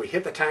 Then we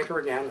hit the tanker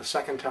again the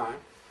second time,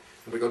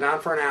 and we go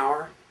down for an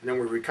hour, and then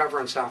we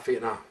recover in South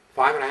Vietnam.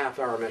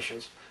 5.5-hour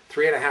missions,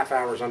 3.5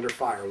 hours under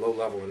fire, low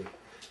level in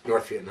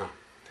North Vietnam.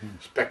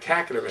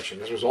 Spectacular mission.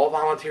 This was all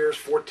volunteers,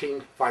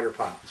 14 fighter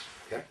pilots.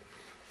 Okay,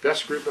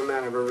 best group of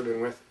men I've ever been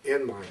with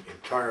in my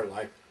entire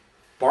life,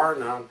 bar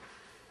none.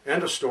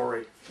 End of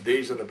story.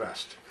 These are the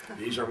best.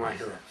 These are my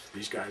heroes.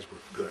 These guys were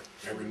good.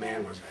 Every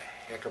man was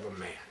a heck of a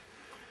man.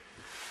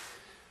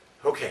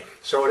 Okay,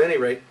 so at any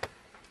rate,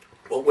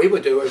 what we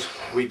would do is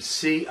we'd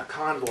see a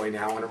convoy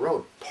now on a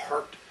road,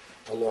 parked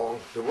along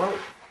the road,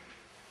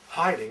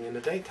 hiding in the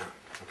daytime.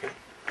 Okay,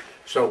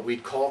 so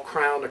we'd call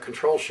Crown, the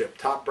control ship,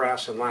 top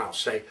brass and Laos,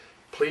 say,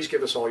 please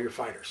give us all your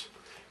fighters.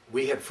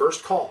 We had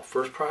first call,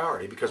 first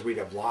priority, because we'd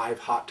have live,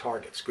 hot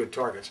targets, good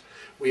targets.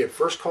 We had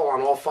first call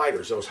on all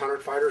fighters. Those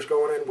 100 fighters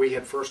going in, we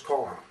had first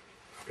call on them.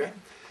 Okay?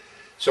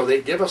 So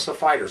they'd give us the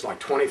fighters, like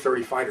 20,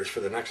 30 fighters for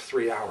the next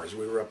 3 hours.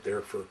 We were up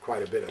there for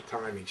quite a bit of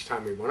time each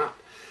time we went up.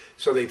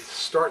 So they'd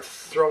start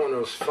throwing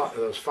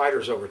those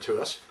fighters over to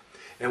us.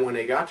 And when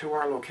they got to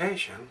our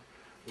location,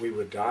 we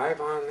would dive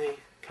on the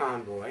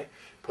convoy,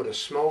 put a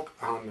smoke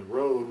on the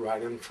road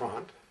right in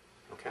front,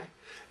 okay?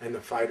 And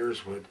the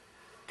fighters would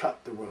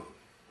cut the road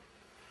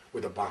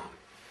with a bomb,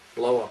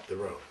 blow up the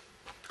road.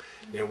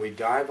 Then we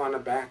dive on the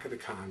back of the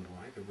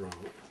convoy, the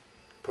road,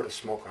 put a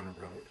smoke on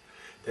the road.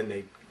 Then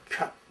they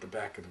cut the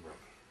back of the road.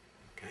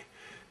 Okay.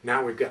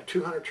 Now we've got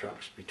 200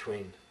 trucks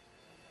between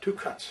two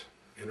cuts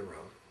in the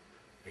road.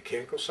 They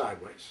can't go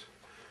sideways.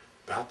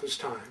 About this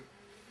time,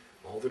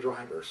 all the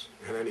drivers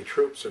and any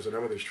troops, there's a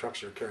number of these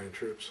trucks that are carrying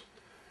troops,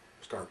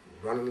 start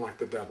running like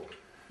the devil.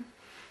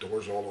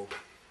 Doors all open.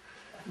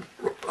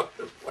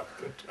 Running like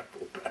the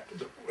devil back in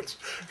the woods.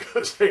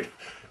 Because they...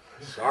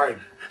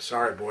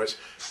 Sorry, boys.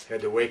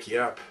 Had to wake you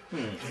up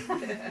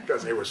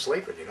because they were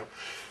sleeping,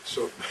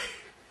 So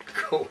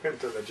go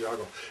into the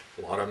jungle.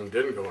 A lot of them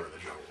didn't go into the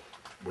jungle.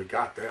 We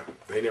got them.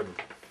 They never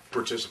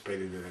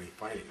participated in any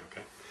fighting,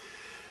 okay?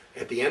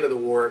 At the end of the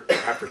war,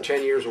 after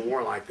 10 years of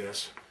war like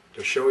this,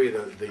 to show you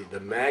the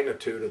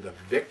magnitude of the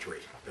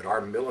victory that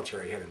our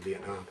military had in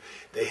Vietnam,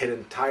 they had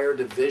entire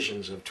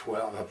divisions of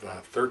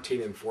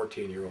 13 and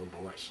 14-year-old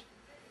boys.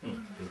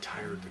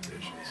 Entire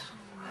divisions.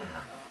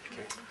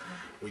 Okay.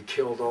 We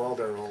killed all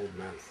their old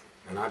men.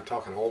 And I'm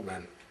talking old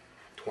men,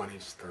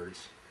 20s,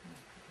 30s.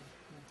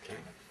 Okay?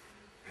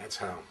 That's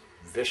how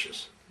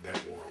vicious that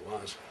war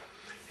was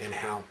and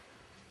how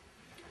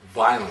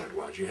violent it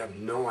was. You have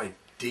no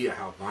idea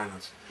how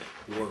violent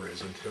war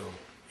is until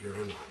you're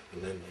in one.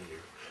 And then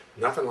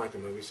nothing like the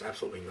movies,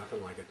 absolutely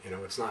nothing like it.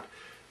 It's not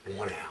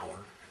 1 hour,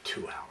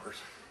 2 hours.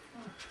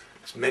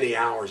 It's many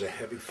hours of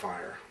heavy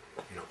fire,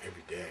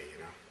 every day,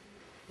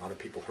 A lot of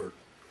people hurt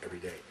every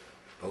day,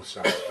 both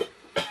sides.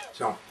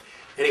 So,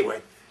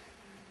 anyway,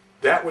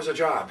 that was a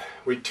job.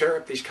 We'd tear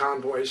up these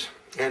convoys,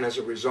 and as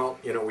a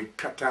result, we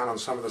cut down on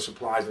some of the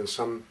supplies and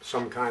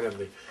some kind of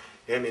the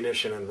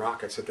ammunition and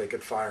rockets that they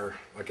could fire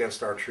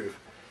against our troop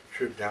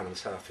down in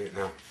South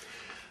Vietnam.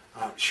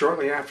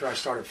 Shortly after I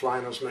started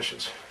flying those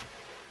missions,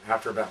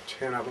 after about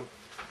 10 of them,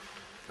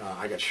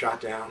 I got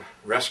shot down,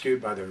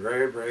 rescued by the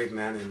very brave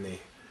men in the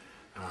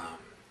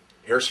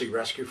Air Sea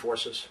Rescue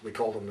Forces. We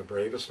called them the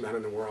bravest men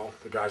in the world,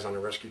 the guys on the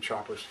rescue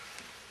choppers.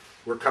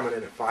 We're coming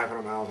in at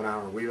 500 miles an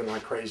hour, weaving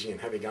like crazy in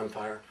heavy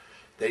gunfire.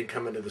 They'd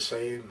come into the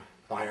same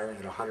fire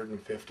at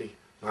 150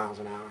 miles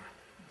an hour.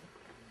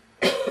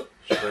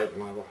 Straight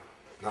and level,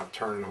 not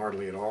turning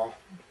hardly at all.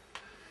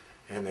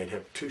 And they'd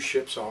have two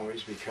ships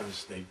always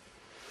because they,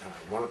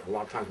 a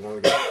lot of times one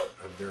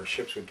of their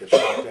ships would get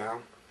shot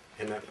down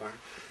in that fire.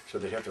 So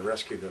they'd have to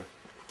rescue the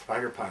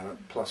fighter pilot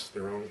plus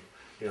their own,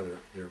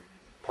 their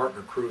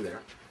partner crew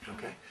there.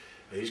 Okay.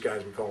 These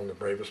guys, we call them the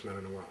bravest men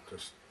in the world.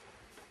 Just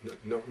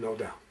no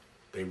doubt,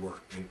 they were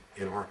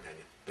in our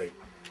opinion.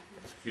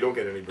 You don't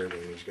get any braver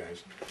than these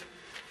guys.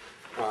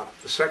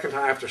 The second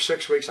time, after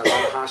 6 weeks, I was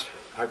in the hospital.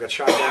 I got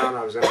shot down.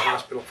 I was in the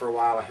hospital for a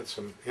while. I had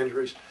some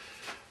injuries.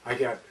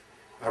 I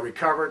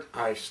recovered.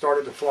 I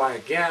started to fly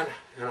again,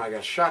 and I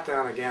got shot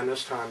down again.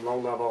 This time, low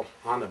level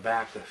on the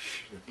back.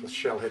 The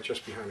shell hit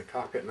just behind the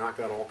cockpit, knocked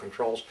out all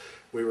controls.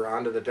 We were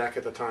onto the deck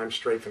at the time,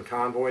 strafing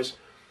convoys.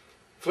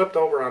 Flipped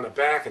over on the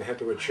back and had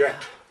to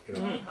eject.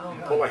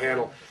 Pull a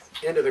handle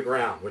into the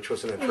ground, which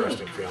was an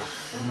interesting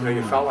feeling.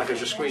 You felt like as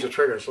you squeeze a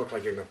trigger, it looked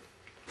like you're going to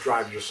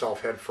drive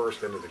yourself head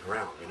first into the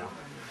ground,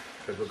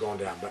 because we're going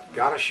down. But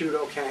got a chute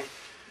okay.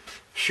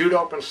 Chute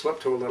open,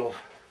 slipped to a little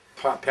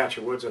patch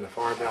of woods in the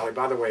farm valley.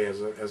 By the way,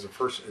 as a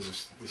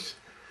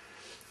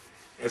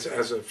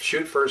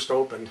chute first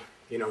opened,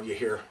 you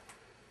hear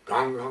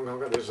gong, gong, gong,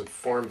 gong. There's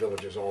farm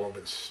villages all over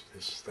this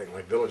thing,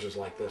 like villages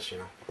like this,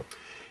 You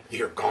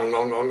hear gong,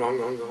 gong, gong, gong,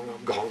 gong, gong,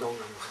 gong, gong,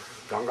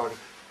 gong, gong.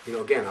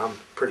 Again, I'm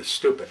pretty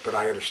stupid, but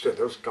I understood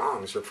those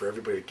gongs are for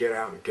everybody to get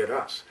out and get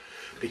us.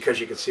 Because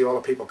you could see all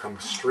the people come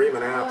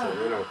streaming out,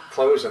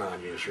 closing on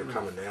you as you're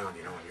coming down, and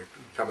you're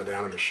coming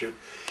down in the chute.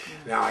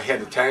 Now, I had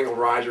the tangled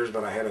risers,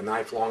 but I had a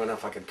knife long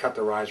enough I could cut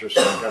the risers,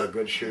 so I got a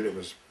good chute. It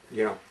was,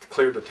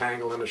 cleared the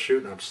tangle in the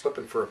chute, and I'm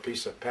slipping for a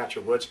patch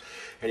of woods,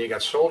 and you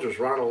got soldiers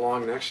running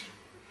along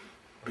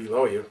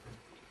below you,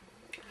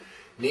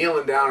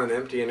 kneeling down and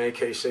emptying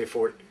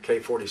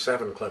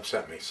AK-47 clips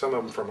at me, some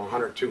of them from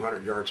 100,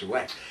 200 yards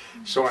away.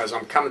 So as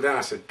I'm coming down,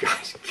 I said,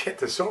 guys, get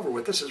this over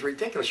with. This is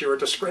ridiculous. You're a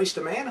disgrace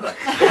to manhood.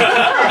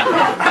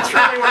 That's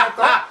really what I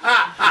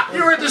thought.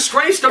 You're a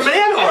disgrace to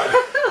manhood.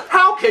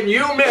 How can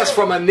you miss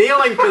from a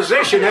kneeling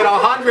position at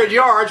 100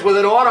 yards with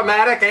an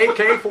automatic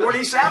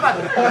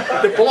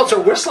AK-47? The bullets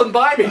are whistling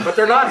by me, but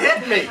they're not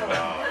hitting me.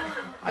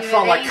 I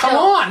felt like, come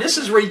on, this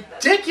is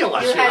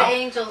ridiculous. You had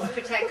angels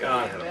protecting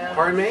you.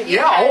 Pardon me?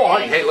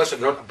 Hey, listen,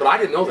 but I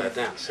didn't know that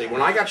then. See,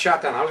 when I got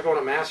shot down, I was going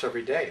to Mass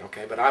every day,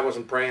 okay, but I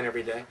wasn't praying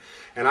every day.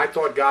 And I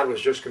thought God was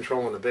just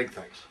controlling the big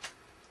things.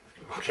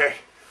 Okay?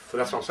 So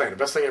that's what I'm saying. The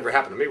best thing that ever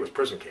happened to me was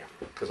prison camp,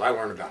 because I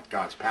learned about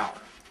God's power,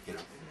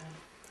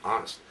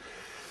 honest.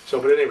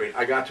 So, but at any rate,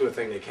 I got to a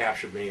thing, they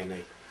captured me, and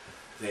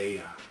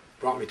they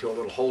brought me to a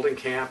little holding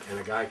camp, and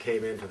a guy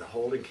came into the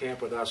holding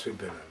camp with us who'd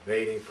been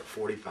evading for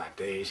 45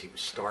 days. He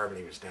was starving.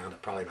 He was down to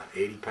probably about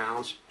 80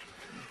 pounds.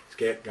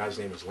 This guy's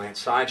name was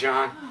Lance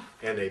Sijon,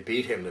 and they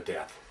beat him to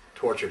death,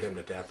 tortured him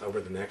to death over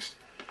the next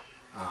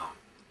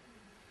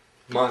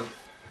month,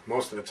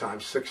 most of the time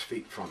 6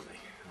 feet from me.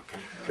 Okay,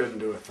 couldn't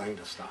do a thing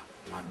to stop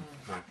it.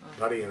 My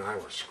buddy and I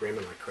were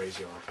screaming like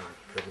crazy all the time.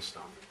 Couldn't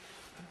stop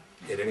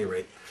it. At any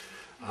rate,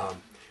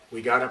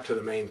 we got up to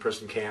the main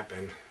prison camp,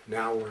 and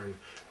now we're in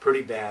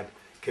pretty bad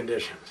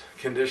conditions.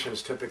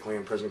 Conditions typically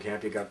in prison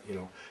camp, you got,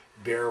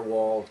 bare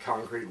walled,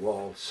 concrete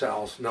walled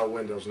cells, no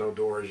windows, no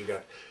doors. You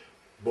got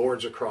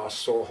boards across,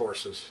 sore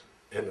horses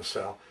in the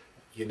cell.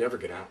 You never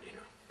get out,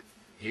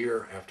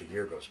 Year after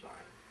year goes by.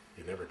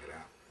 You never get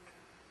out.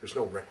 There's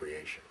no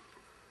recreation.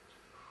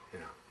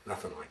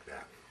 Nothing like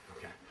that.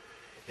 Okay.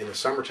 In the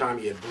summertime,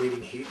 you have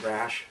bleeding heat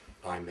rash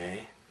by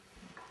May.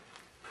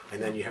 And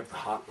then you have the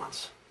hot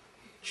months,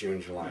 June,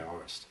 July,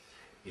 August.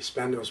 You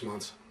spend those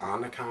months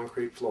on the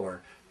concrete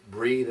floor,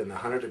 breathe in the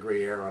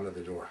 100-degree air under the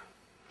door.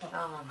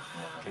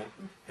 Okay?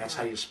 That's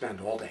how you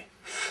spend all day.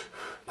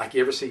 Like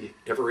you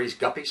ever raise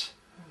guppies?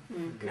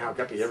 You know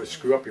how you ever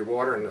screw up your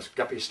water and the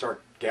guppies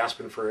start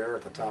gasping for air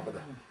at the top of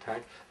the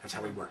tank? That's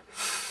how we work.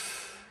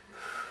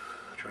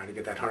 Trying to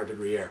get that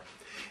 100-degree air.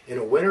 In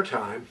the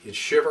wintertime, you'd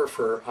shiver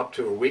for up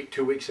to a week,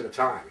 2 weeks at a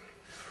time.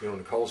 In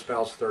the cold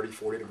spells, 30,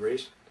 40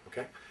 degrees.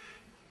 Okay?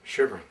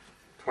 Shivering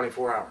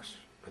 24 hours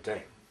a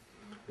day.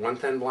 One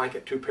thin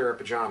blanket, 2 pair of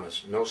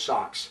pajamas, no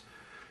socks.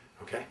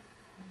 Okay?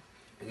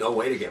 No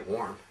way to get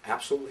warm.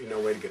 Absolutely no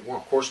way to get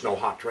warm. Of course, no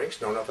hot drinks,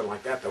 no nothing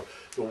like that.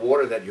 The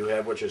water that you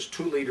have, which is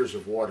 2 liters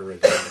of water a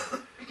day,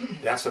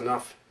 that's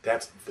enough.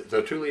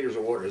 The 2 liters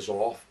of water is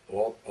all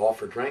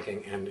for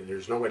drinking, and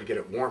there's no way to get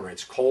it warmer.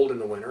 It's cold in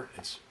the winter.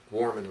 It's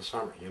warm in the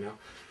summer,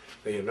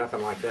 But you have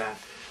nothing like that.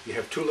 You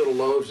have 2 little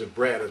loaves of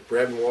bread.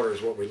 Bread and water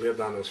is what we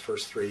lived on those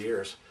first 3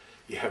 years.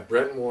 You have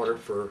bread and water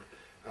for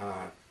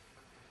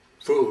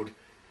food.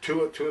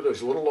 Two of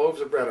those little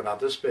loaves of bread about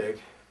this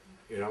big,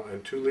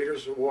 and 2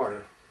 liters of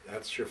water.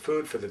 That's your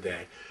food for the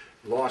day.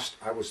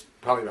 I was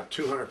probably about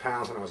 200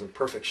 pounds, and I was in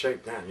perfect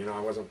shape then.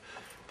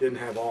 Didn't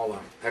have all the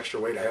extra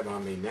weight I have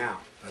on me now.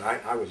 But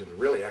I was in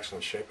really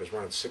excellent shape. I was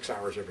running 6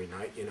 hours every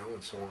night,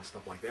 and so on,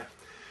 stuff like that.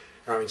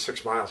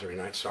 6 miles every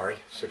night,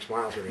 6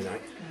 miles every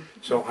night.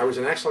 So I was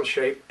in excellent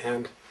shape,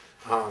 and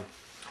I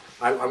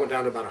went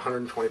down to about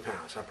 120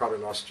 pounds. I probably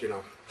lost,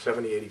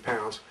 70, 80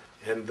 pounds.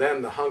 And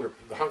then the hunger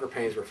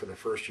pains were for the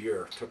first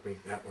year. It took me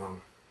that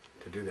long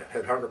to do that.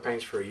 Had hunger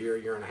pains for a year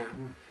and a half.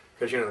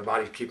 Because, the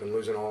body's keeping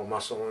losing all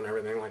muscle and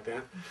everything like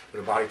that. And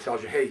the body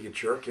tells you, hey, you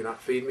jerk, you're not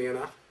feeding me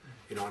enough.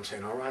 I'm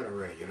saying, all right,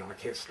 I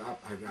can't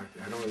stop.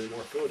 I don't need more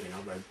food,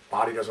 But the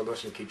body doesn't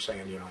listen, keeps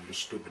saying, you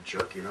stupid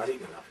jerk, you're not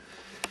eating enough.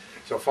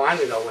 So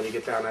finally, though, when you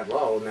get down that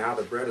low, now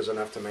the bread is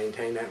enough to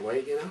maintain that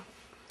weight, you know,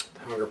 the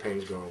hunger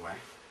pains go away.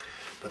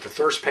 But the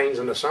thirst pains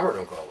in the summer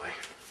don't go away.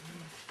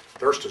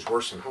 Thirst is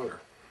worse than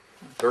hunger.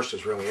 Thirst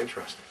is really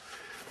interesting.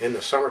 In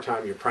the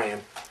summertime, you're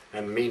praying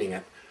and meaning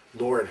it.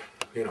 Lord,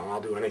 you know,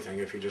 I'll do anything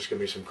if you just give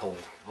me some cold.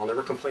 I'll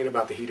never complain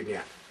about the heat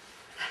again.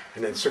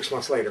 And then 6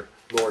 months later,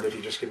 Lord, if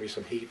you just give me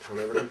some heat, I'll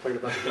never complain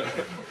about the heat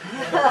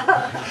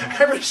again.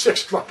 Every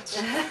 6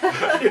 months,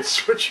 you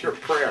switch your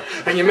prayer.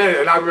 And you meant it.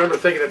 And I remember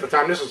thinking at the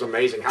time, this is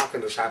amazing. How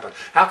can this happen?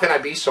 How can I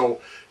be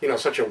so, you know,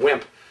 such a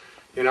wimp?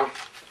 You know,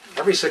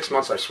 every 6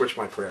 months I switch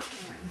my prayer.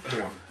 You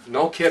know,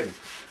 no kidding.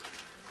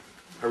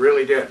 I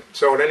really did.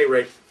 So at any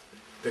rate,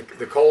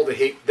 the cold, the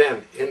heat,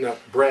 then in the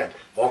bread,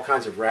 all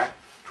kinds of rat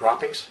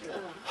droppings,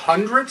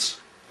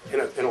 hundreds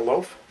in a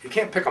loaf. You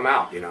can't pick them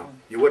out, you know.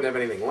 You wouldn't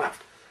have anything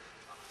left.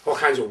 All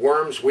kinds of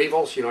worms,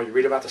 weevils, you know, you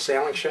read about the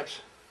sailing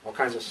ships, all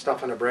kinds of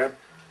stuff in the bread,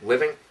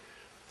 living,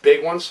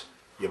 big ones.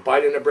 You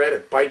bite in the bread,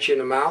 it bites you in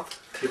the mouth.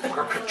 You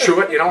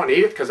chew it, you know, and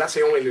eat it, because that's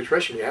the only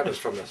nutrition you have is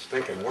from the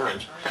stinking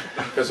worms.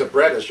 Because the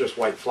bread is just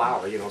white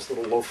flour, you know, it's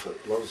little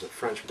loaves of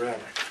French bread.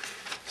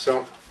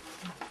 So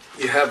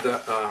you have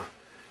the,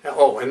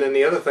 oh, and then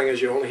the other thing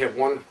is you only have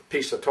one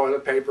piece of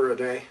toilet paper a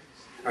day.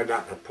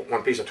 Not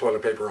one piece of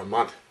toilet paper a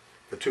month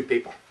for two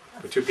people.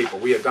 For two people.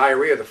 We had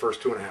diarrhea the first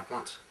 2.5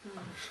 months.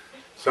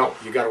 So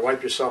you got to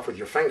wipe yourself with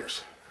your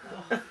fingers.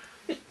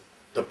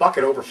 The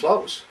bucket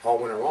overflows all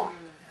winter long.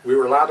 We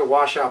were allowed to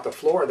wash out the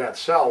floor of that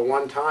cell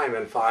one time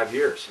in 5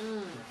 years.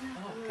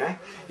 Okay?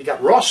 You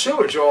got raw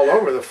sewage all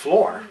over the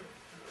floor.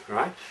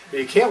 Right? But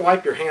you can't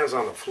wipe your hands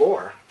on the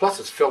floor. Plus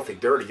it's filthy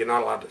dirty. You're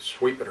not allowed to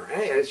sweep it or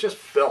anything. It's just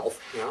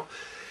filth, you know.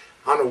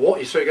 On the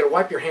wall, so you got to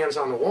wipe your hands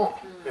on the wall.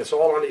 It's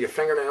all under your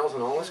fingernails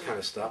and all this kind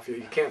of stuff.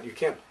 You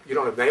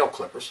don't have nail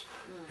clippers,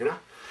 you know.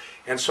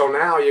 And so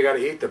now you got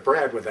to eat the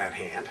bread with that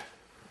hand.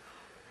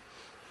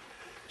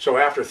 So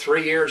after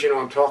 3 years, you know,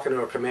 I'm talking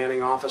to a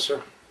commanding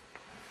officer.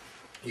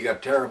 You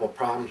got terrible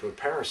problems with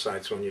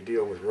parasites when you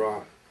deal with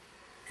raw,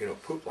 you know,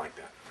 poop like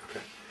that.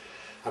 Okay.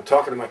 I'm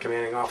talking to my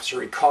commanding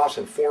officer. He coughs,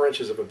 and 4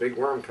 inches of a big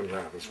worm comes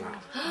out of his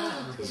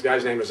mouth. This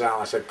guy's name is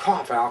Al. I said,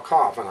 "Cough, Al,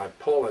 cough," and I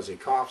pull as he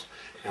coughs.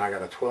 And I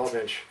got a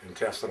 12-inch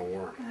intestinal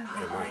worm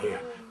in my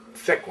hand.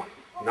 Thick one.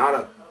 Not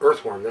an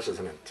earthworm. This is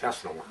an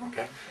intestinal worm,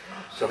 okay?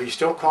 So he's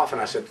still coughing.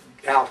 I said,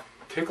 "Al,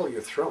 tickle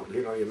your throat.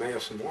 You know, you may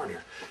have some more in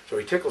here." So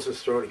he tickles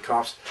his throat. He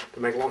coughs. To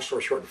make a long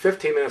story short, in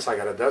 15 minutes, I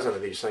got a dozen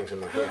of these things in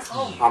my hand.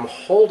 I'm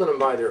holding them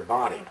by their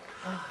body.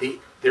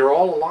 They're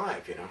all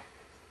alive, you know.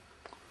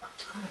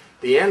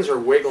 The ends are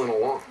wiggling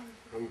along.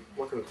 I'm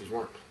looking at these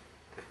worms.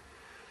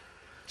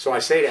 So I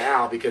say to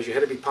Al, because you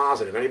had to be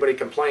positive. Anybody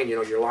complain, you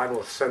know, you're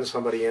liable to send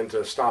somebody in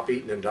to stop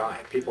eating and die.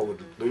 People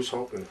would lose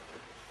hope and,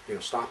 you know,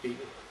 stop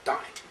eating,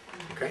 die.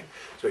 Okay?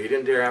 So you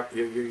didn't dare,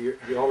 you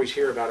always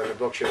hear about it in the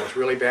books, you know, it's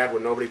really bad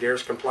when nobody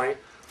dares complain.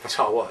 That's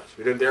how it was.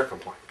 We didn't dare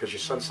complain because you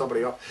send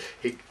somebody up,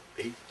 he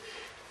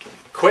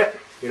quit,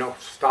 you know,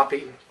 stop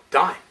eating,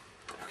 die.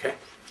 Okay?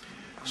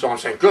 So I'm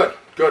saying, good,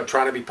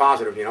 trying to be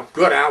positive, you know.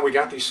 Good, Al, we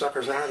got these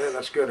suckers out of there,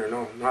 that's good, or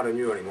no, not in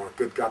you anymore.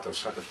 Good, got those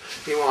suckers.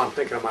 Meanwhile, I'm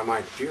thinking in my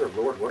mind, dear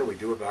Lord, what do we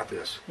do about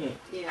this?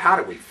 Yeah. How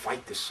do we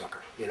fight this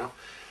sucker, you know?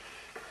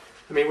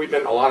 I mean, we've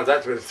been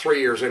that's been 3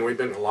 years in, we've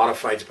been in a lot of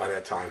fights by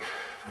that time.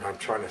 And I'm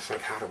trying to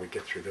think, how do we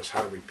get through this?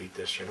 How do we beat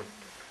this, you know?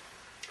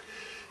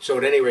 So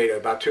at any rate,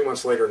 about 2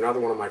 months later, another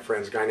one of my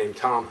friends, a guy named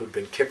Tom, who'd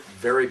been kicked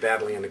very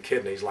badly in the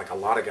kidneys, like a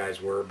lot of guys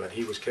were, but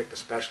he was kicked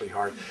especially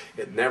hard.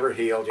 It never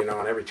healed, you know,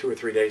 and every 2 or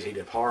 3 days he'd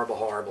have horrible,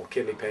 horrible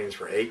kidney pains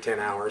for 8-10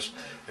 hours,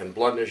 and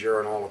blood in his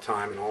urine all the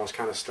time, and all this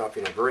kind of stuff,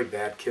 you know, very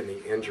bad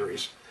kidney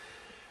injuries.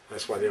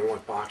 That's why they don't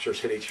want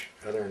boxers hit each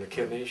other in the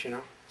kidneys, you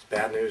know. It's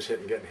bad news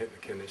getting hit in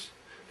the kidneys.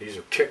 These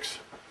are kicks,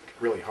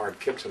 really hard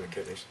kicks in the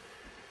kidneys.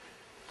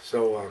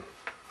 So,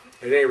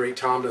 at any rate,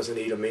 Tom doesn't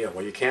eat a meal.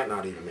 Well, you can't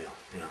not eat a meal.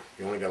 You know,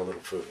 you only got a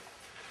little food.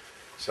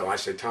 So I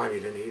said, "Tom, you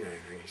didn't eat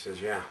anything." He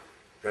says, "Yeah,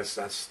 that's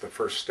the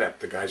first step.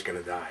 The guy's going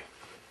to die.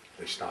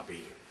 They stop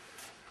eating."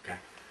 Okay.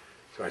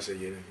 So I said,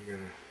 "You're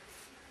gonna?"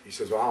 He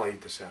says, "Well, I'll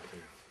eat this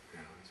afternoon." You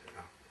know, I said,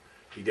 "No."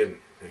 He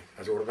didn't.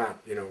 I said, "What about,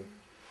 you know,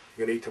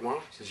 you gonna eat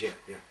tomorrow?" He says,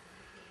 "Yeah."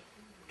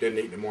 Didn't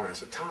eat in the morning. I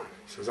said, "Tom."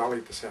 He says, "I'll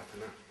eat this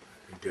afternoon."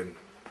 He didn't.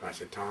 I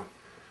said, "Tom."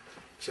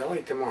 He said, "I'll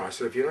eat tomorrow." I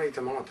said, "If you don't eat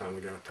tomorrow, Tom,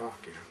 we got to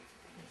talk, you know."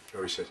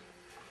 So he said,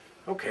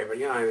 "Okay, but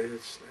yeah,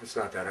 it's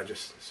not that.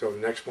 So the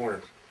next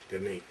morning,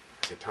 didn't eat."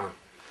 I said, "Tom,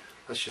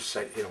 let's just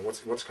say, you know,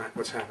 what's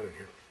happening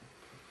here?"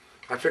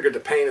 I figured the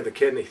pain of the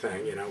kidney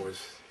thing, you know,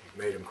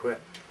 made him quit.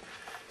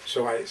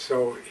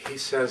 So he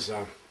says,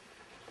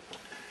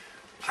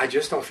 "I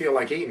just don't feel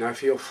like eating. I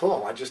feel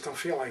full. I just don't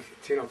feel like,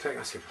 you know, taking."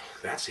 I said, "Well,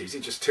 that's easy.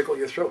 Just tickle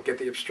your throat. Get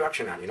the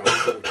obstruction out." You know,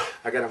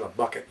 I got him a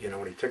bucket, you know,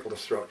 and he tickled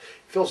his throat.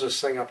 He fills this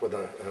thing up with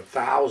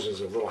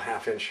thousands of little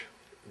half-inch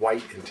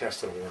white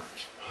intestinal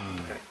worms.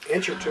 Okay.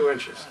 1 or 2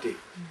 inches deep.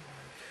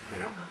 You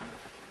know.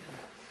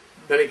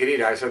 Then he could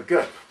eat it. I said,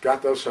 "Good.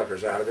 Got those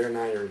suckers out of there.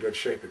 Now you're in good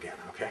shape again."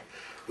 Okay.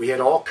 We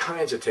had all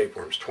kinds of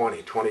tapeworms,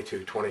 20,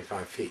 22,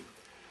 25 feet.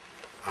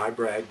 I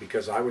brag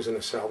because I was in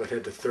a cell that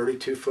had the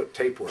 32-foot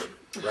tapeworm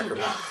record.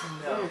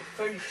 No,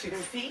 32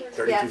 feet?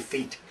 32 Yes.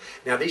 feet.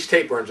 Now these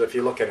tapeworms, if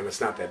you look at them,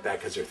 it's not that bad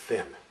because they're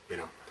thin, you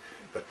know.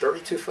 But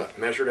 32 foot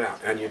measured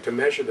out, and to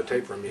measure the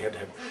tapeworm, you had to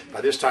have.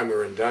 By this time, we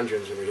were in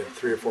dungeons, and we had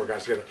 3 or 4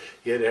 guys together.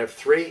 You had to have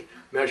 3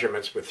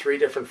 measurements with 3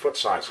 different foot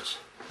sizes,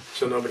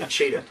 so nobody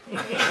cheated.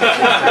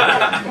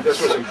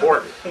 This was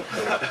important. You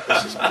know,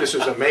 this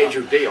is a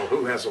major deal.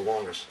 Who has the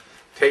longest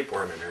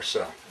tapeworm in their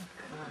cell?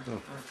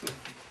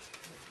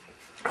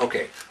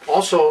 Okay.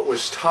 Also, it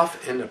was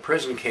tough in the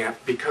prison camp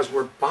because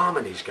we're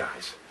bombing these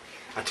guys.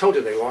 I told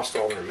you they lost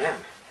all their men.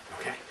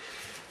 Okay,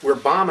 we're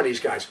bombing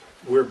these guys.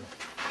 We're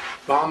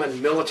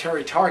bombing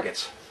military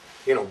targets,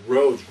 you know,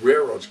 roads,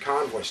 railroads,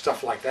 convoys,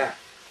 stuff like that.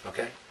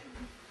 Okay.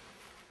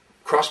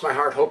 Cross my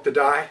heart, hope to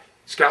die.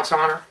 Scouts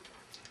honor.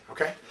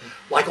 Okay.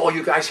 Like all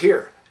you guys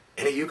here.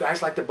 Any of you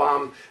guys like to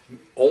bomb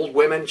old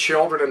women,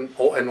 children,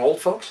 and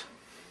old folks?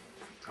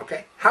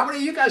 Okay. How many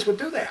of you guys would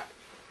do that?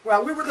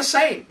 Well, we were the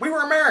same. We were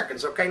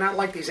Americans, okay? Not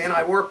like these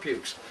anti-war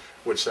pukes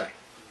would say,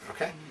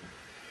 okay?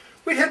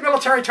 We'd hit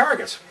military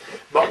targets.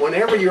 But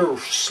whenever you're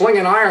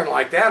slinging iron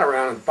like that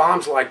around and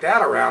bombs like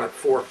that around at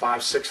 400,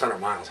 500, 600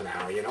 miles an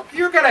hour, you know,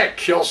 you're going to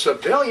kill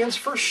civilians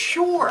for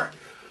sure.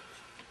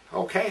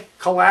 Okay?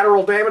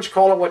 Collateral damage,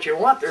 call it what you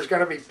want. There's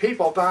going to be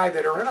people die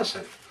that are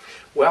innocent.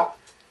 Well,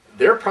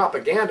 their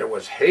propaganda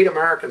was hate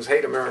Americans,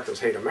 hate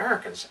Americans, hate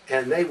Americans.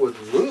 And they would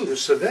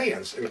lose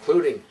civilians,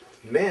 including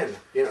men,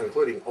 you know,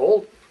 including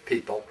old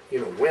people, you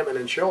know, women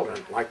and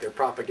children, like their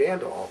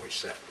propaganda always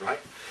said, right?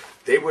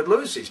 They would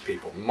lose these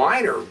people.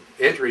 Minor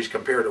injuries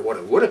compared to what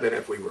it would have been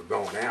if we were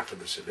going after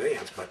the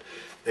civilians, but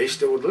they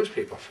still would lose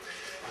people.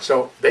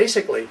 So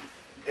basically,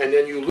 and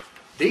then you lose.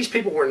 These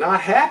people were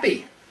not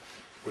happy.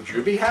 Would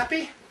you be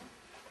happy?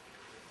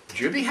 Would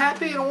you be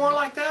happy in a war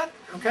like that?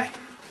 Okay?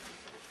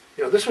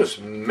 You know, this was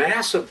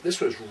massive, this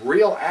was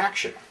real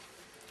action.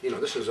 You know,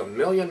 this is 1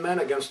 million men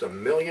against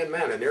 1 million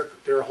men, and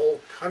their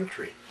whole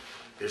country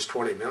is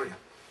 20 million.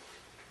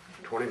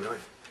 20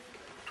 million.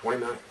 20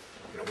 million.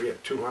 You know, we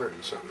had 200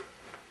 and something.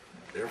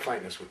 They're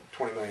fighting us with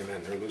 20 million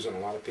men. They're losing a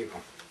lot of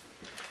people.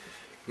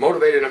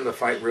 Motivated them to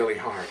fight really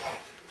hard.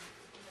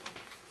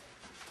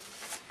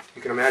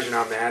 You can imagine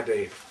how mad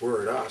they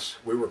were at us.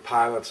 We were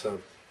pilots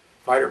of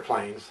fighter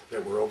planes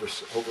that were over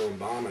and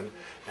bombing,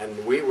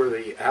 and we were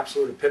the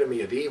absolute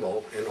epitome of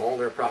evil in all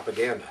their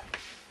propaganda.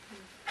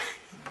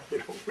 You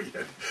know,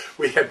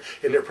 we had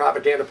in their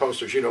propaganda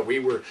posters, you know, we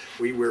were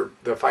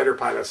the fighter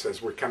pilots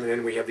as we're coming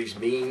in, we have these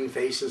mean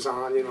faces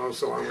on, you know,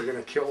 so on, we're going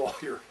to kill all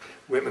your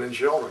women and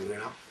children, you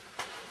know.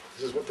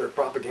 This is what their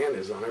propaganda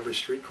is on every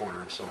street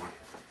corner and so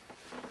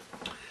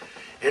on.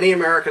 Any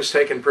Americans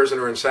taken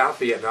prisoner in South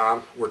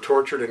Vietnam were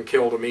tortured and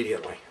killed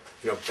immediately.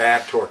 You know,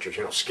 bad tortures,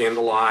 you know, skinned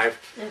alive,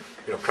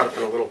 you know, cut up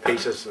into little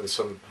pieces, and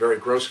some very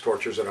gross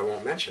tortures that I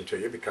won't mention to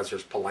you because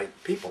there's polite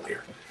people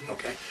here,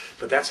 okay?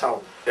 But that's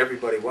how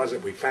everybody was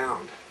that we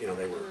found. You know,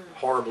 they were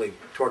horribly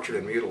tortured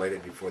and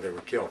mutilated before they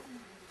were killed.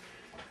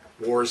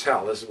 War is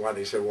hell. This is why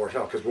they say war is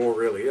hell, because war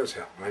really is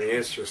hell. I mean,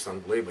 it's just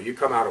unbelievable. You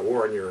come out of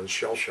war and you're in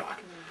shell shock.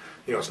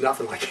 You know, it's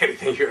nothing like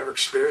anything you ever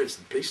experienced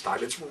in peacetime.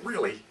 It's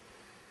really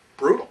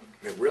brutal.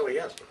 It really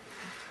is.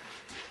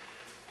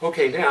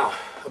 Okay, now,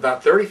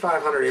 about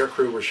 3,500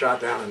 aircrew were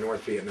shot down in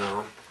North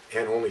Vietnam,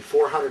 and only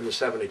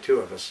 472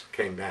 of us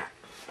came back.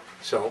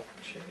 So,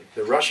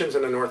 the Russians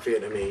and the North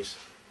Vietnamese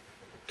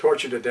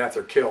tortured to death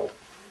or killed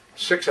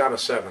 6 out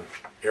of 7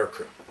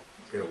 aircrew.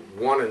 You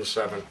know, 1 in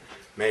 7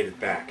 made it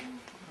back.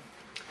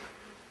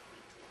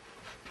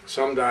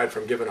 Some died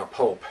from giving up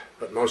hope,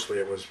 but mostly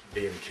it was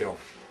being killed.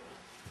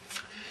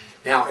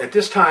 Now, at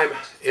this time,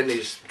 in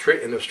this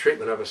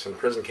treatment of us in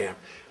prison camp,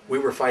 we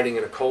were fighting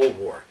in a Cold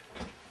War.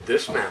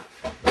 This meant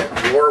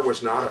that war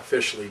was not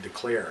officially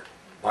declared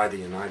by the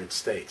United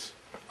States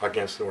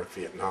against North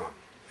Vietnam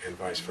and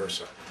vice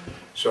versa.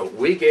 So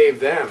we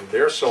gave them,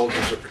 their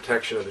soldiers, the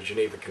protection of the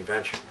Geneva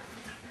Convention.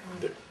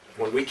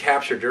 When we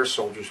captured their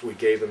soldiers, we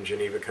gave them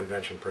Geneva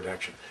Convention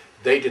protection.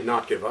 They did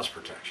not give us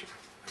protection.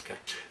 Okay?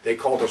 They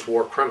called us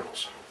war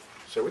criminals.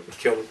 So we can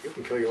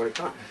kill you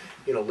anytime.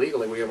 You know,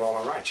 legally we have all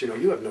our rights. You know,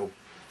 you have no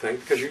thing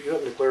because you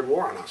haven't declared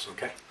war on us,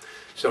 okay?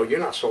 So you're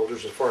not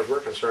soldiers as far as we're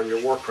concerned,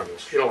 you're war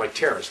criminals. You know, like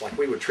terrorists, like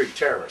we would treat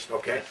terrorists,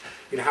 okay?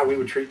 You know how we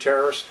would treat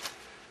terrorists?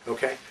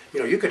 Okay? You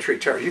know, you could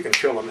treat terrorists, you can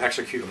kill them,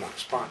 execute them on the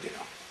spot, you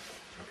know.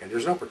 Okay,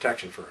 there's no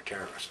protection for a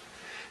terrorist.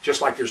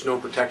 Just like there's no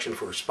protection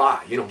for a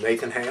spy. You know,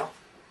 Nathan Hale?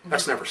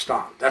 That's never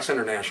stopped. That's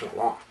international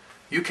law.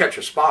 You catch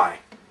a spy,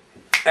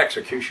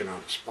 execution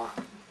on the spot.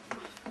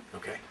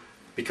 Okay?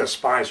 Because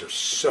spies are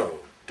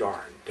so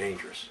darn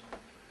dangerous.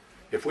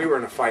 If we were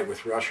in a fight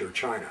with Russia or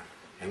China,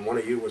 and one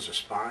of you was a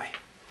spy,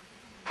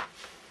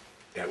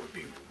 that would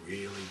be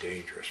really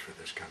dangerous for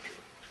this country.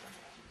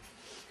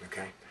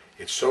 Okay?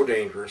 It's so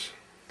dangerous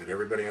that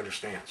everybody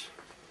understands.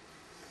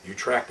 You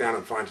track down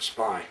and find a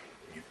spy,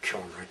 you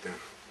kill him right then.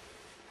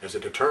 As a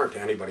deterrent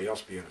to anybody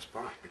else being a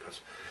spy,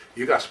 because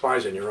you got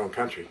spies in your own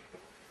country,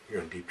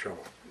 you're in deep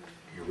trouble.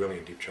 You're really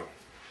in deep trouble.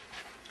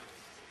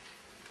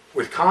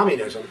 with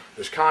communism,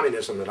 this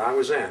communism that I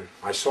was in,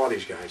 I saw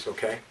these guys,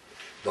 okay?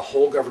 The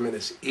whole government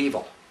is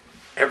evil.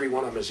 Every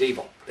one of them is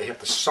evil. They have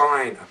to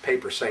sign a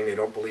paper saying they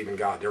don't believe in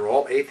God. They're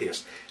all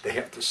atheists. They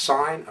have to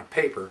sign a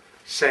paper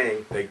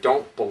saying they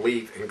don't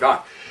believe in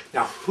God.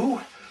 Now,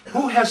 who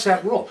has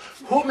that rule?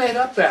 Who made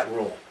up that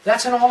rule?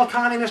 That's in all the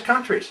communist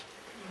countries.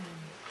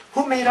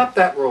 Who made up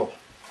that rule?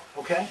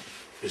 Okay?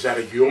 Is that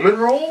a human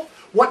rule?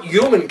 What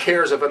human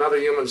cares if another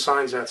human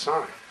signs that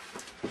sign?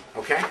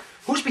 Okay?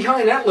 Who's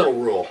behind that little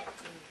rule?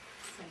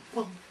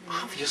 Well,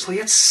 obviously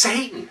it's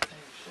Satan.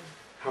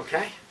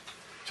 Okay?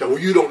 So, well,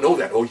 you don't know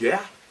that. Oh,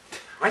 yeah?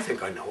 I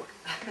think I know it.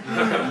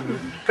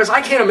 Because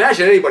I can't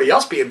imagine anybody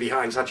else being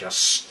behind such a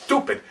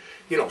stupid,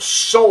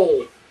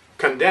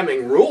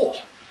 soul-condemning rule.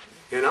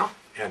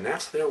 And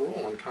that's their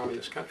rule in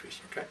communist countries.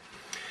 Okay?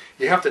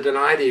 You have to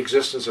deny the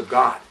existence of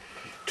God.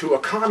 To a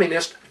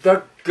communist,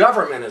 the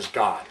government is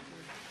God.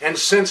 And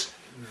since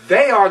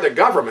they are the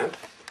government,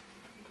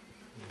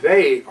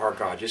 they are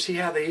God. You see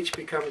how they each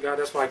become God?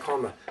 That's why I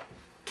call them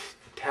the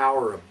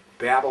Tower of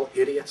Babel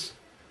idiots.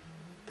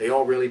 They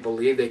all really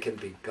believe they can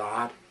be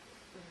God.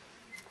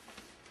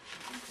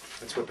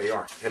 That's what they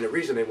are. And the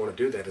reason they want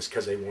to do that is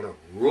because they want to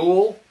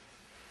rule,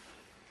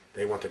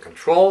 they want to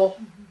control,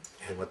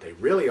 and what they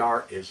really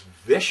are is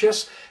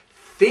vicious,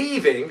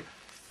 thieving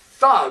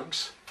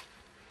thugs.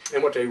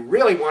 And what they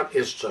really want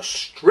is to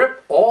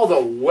strip all the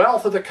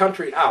wealth of the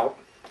country out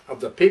of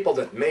the people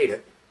that made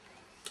it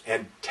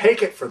and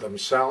take it for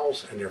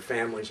themselves and their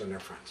families and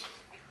their friends.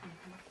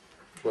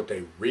 It's what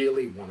they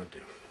really want to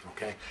do.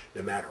 Okay?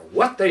 No matter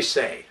what they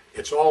say,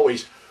 it's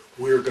always,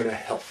 we're going to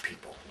help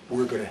people.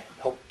 We're going to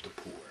help the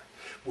poor.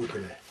 We're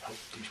going to help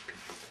these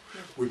people.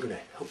 We're going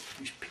to help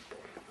these people.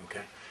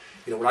 Okay?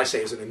 What I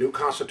say is in a new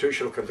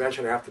constitutional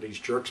convention after these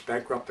jerks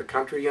bankrupt the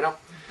country,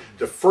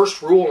 the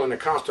first rule in the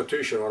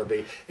Constitution ought to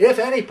be, if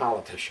any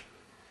politician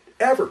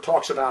ever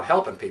talks about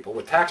helping people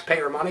with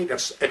taxpayer money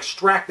that's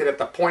extracted at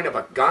the point of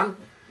a gun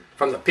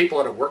from the people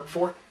that have worked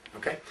for it,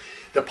 okay,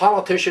 the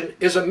politician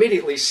is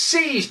immediately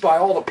seized by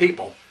all the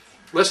people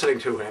listening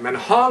to him and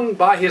hung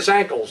by his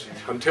ankles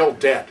until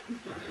dead.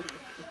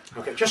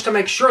 Okay, just to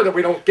make sure that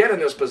we don't get in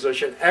this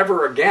position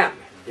ever again,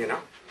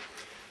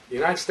 The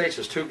United States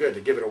is too good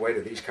to give it away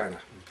to these kind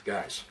of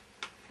guys.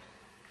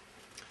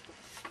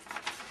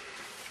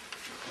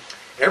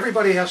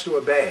 Everybody has to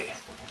obey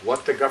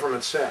what the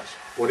government says.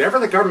 Whatever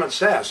the government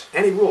says,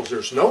 any rules,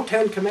 there's no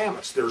 10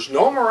 commandments, there's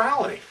no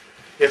morality.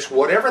 It's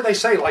whatever they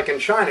say, like in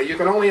China, you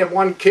can only have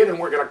one kid and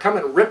we're going to come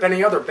and rip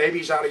any other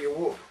babies out of your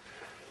womb.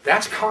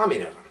 That's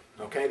communism,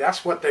 okay?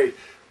 That's what they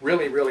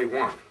really, really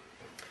want.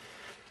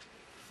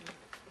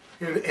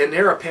 In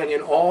their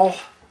opinion, all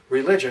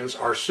religions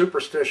are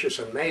superstitious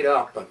and made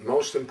up, but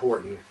most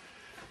important,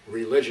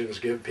 religions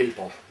give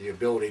people the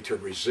ability to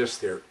resist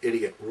their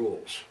idiot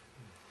rules,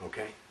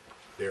 okay?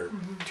 Their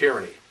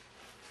tyranny.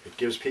 It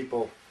gives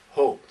people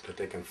hope that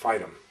they can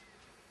fight them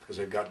because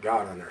they've got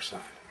God on their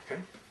side,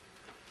 okay?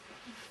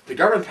 The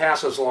government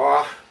passes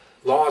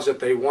laws that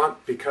they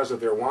want because of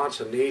their wants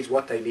and needs,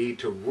 what they need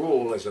to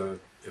rule as an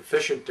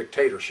efficient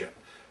dictatorship.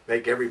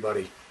 Make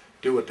everybody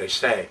do what they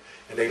say.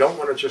 And they don't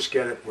want to just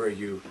get it where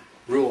you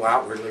rule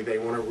outwardly. They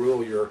want to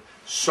rule your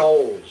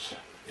souls,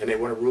 and they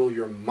want to rule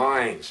your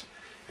minds.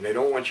 And they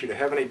don't want you to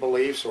have any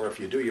beliefs, or if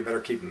you do, you better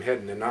keep them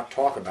hidden and not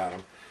talk about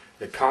them,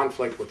 that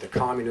conflict with the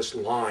communist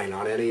line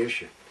on any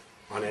issue.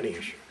 On any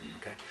issue,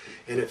 okay?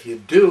 And if you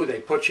do, they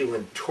put you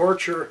in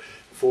torture,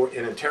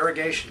 in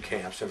interrogation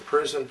camps, in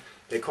prison.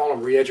 They call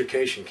them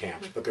re-education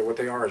camps, but what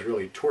they are is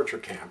really torture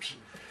camps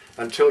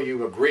until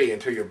you agree,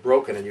 until you're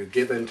broken and you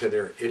give in to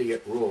their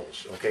idiot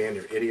rules, okay, and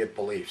their idiot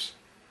beliefs.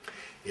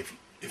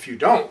 If you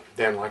don't,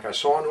 then like I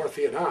saw in North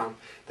Vietnam,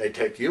 they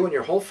take you and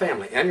your whole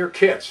family and your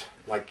kids,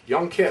 like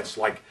young kids,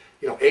 like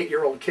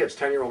 8-year-old kids,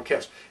 10-year-old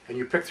kids, and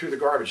you pick through the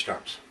garbage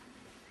dumps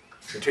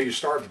until you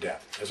starve to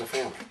death as a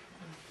family.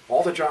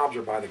 All the jobs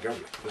are by the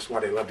government. This is why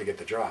they love to get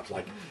the jobs,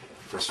 like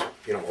this,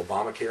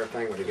 Obamacare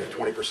thing, where they get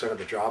 20% of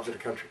the jobs in the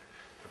country.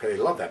 Okay, they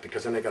love that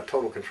because then they got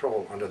total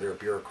control under their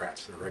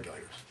bureaucrats, their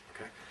regulators.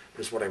 Okay,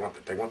 this is what they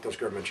want. They want those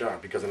government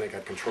jobs because then they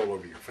got control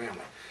over your family.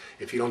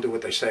 If you don't do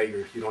what they say,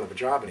 you don't have a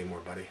job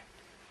anymore, buddy.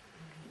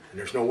 And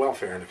there's no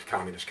welfare in the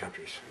communist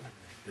countries.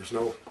 There's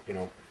no,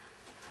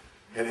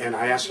 And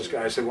I asked this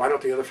guy, I said, why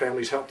don't the other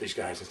families help these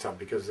guys and stuff?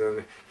 Because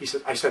then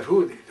I said,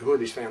 who are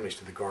these families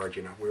to the guard?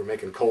 We were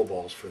making coal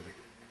balls for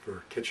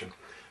kitchen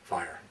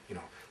fire.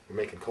 We're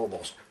making coal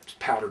balls. It's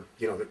powdered.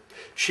 The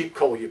sheep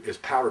coal is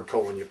powdered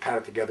coal, and you pat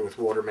it together with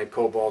water, make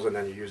coal balls, and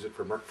then you use it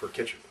for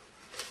kitchen.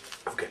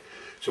 Okay,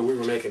 so we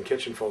were making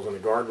kitchen falls, and the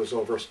guard was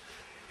over us,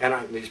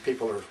 and these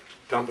people are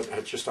dumping.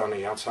 It's just on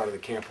the outside of the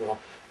camp wall.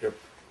 They're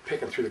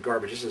picking through the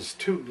garbage. This is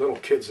 2 little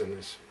kids and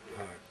this,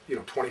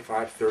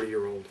 25,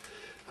 30-year-old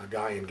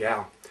guy and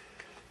gal.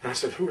 And I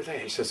said, who are they?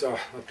 He says,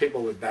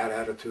 people with bad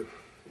attitude.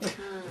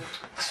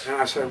 And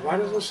I said, why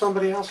doesn't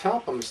somebody else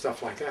help them and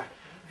stuff like that?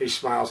 He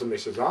smiles at me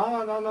and says,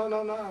 oh,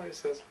 no. He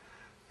says,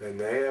 then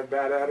they have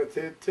bad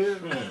attitude too.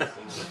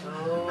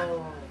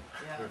 Oh,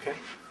 yeah. Okay?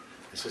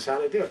 This is how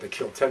they do it. They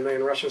kill 10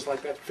 million Russians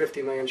like that,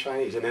 50 million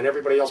Chinese, and then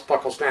everybody else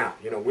buckles down.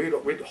 You know,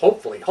 we'd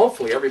hopefully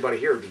everybody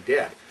here would be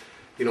dead,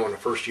 you know, in the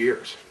first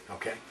years,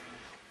 okay?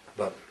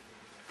 But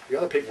the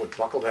other people would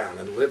buckle down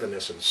and live in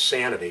this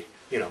insanity,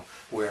 you know,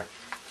 where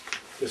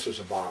this is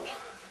a bottle.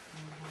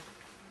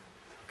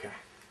 Okay?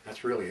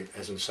 That's really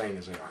as insane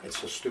as they are. It's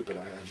so stupid,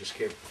 I just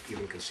can't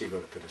even conceive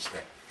of it to this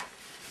day.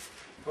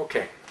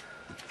 Okay.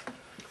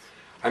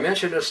 I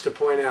mentioned this to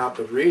point out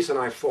the reason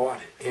I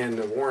fought in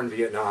the war in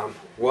Vietnam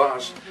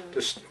was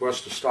to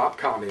stop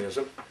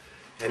communism.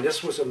 And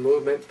this was a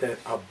movement that,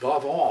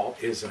 above all,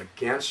 is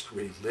against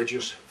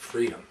religious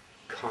freedom.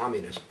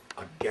 Communism,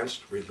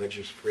 against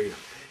religious freedom.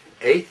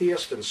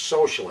 Atheists and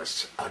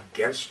socialists,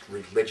 against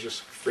religious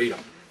freedom.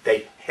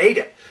 They hate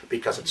it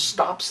because it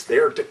stops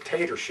their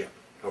dictatorship.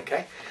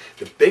 Okay?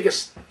 The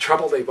biggest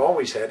trouble they've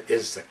always had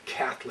is the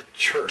Catholic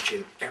Church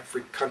in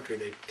every country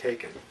they've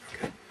taken.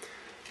 Okay?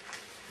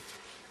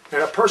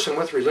 And a person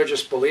with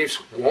religious beliefs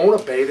won't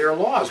obey their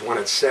laws when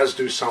it says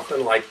do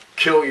something like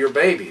kill your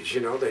babies.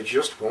 You know, they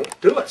just won't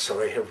do it. So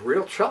they have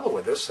real trouble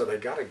with this, so they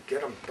got to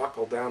get them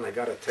buckled down. They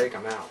got to take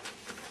them out.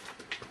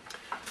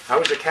 I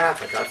was a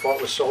Catholic. I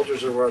fought with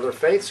soldiers. There were other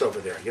faiths over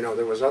there. You know,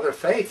 there was other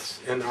faiths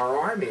in our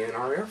army, in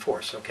our Air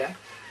Force, okay?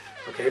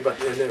 Okay,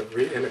 but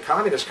in the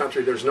communist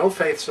country, there's no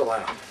faiths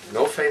allowed.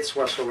 No faiths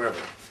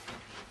whatsoever.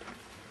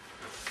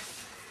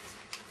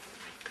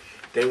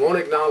 They won't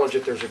acknowledge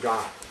that there's a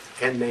God.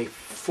 And they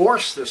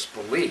force this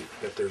belief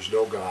that there's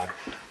no God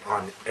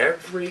on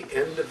every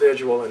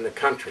individual in the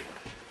country.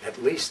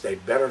 At least they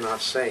better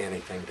not say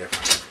anything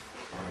different.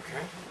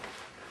 Okay?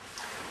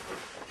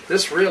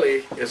 This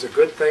really is a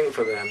good thing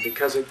for them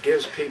because it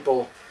gives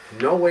people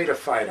no way to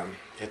fight them.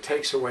 It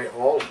takes away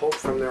all hope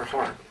from their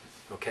heart.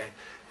 Okay?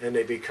 And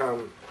they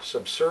become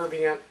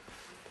subservient,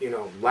 you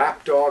know,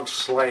 lapdog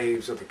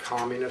slaves of the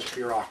communist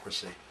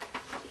bureaucracy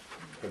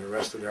for the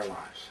rest of their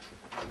lives.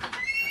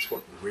 That's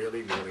what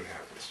really, really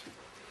happens.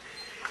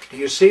 Do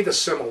you see the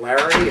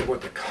similarity of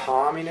what the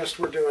communists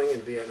were doing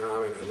in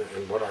Vietnam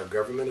and what our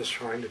government is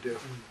trying to do?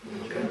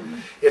 Okay?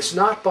 It's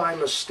not by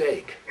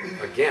mistake,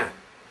 again,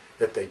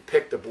 that they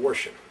picked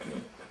abortion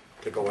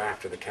to go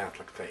after the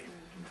Catholic faith.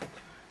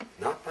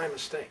 Not by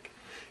mistake.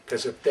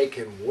 Because if they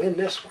can win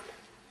this one,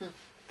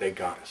 they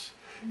got us.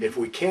 If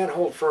we can't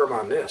hold firm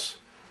on this,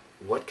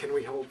 what can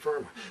we hold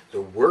firm on?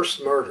 The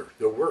worst murder,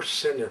 the worst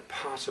sin there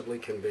possibly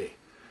can be,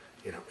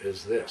 you know,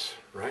 is this,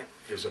 right?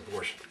 Is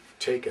abortion.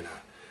 Taking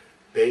a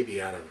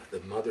baby out of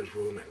the mother's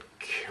womb and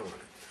killing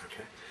it,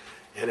 okay?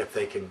 And if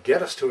they can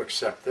get us to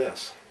accept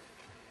this,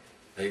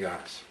 they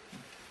got us.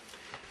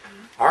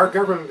 Our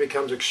government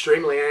becomes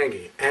extremely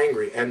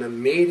angry, and the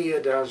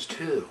media does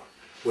too,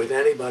 with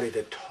anybody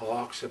that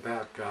talks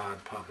about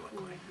God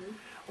publicly.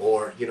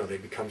 Or, you know, they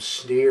become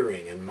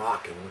sneering and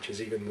mocking, which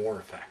is even more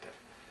effective.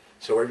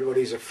 So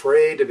everybody's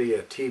afraid to be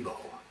a Tebow.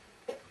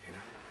 You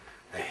know?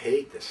 They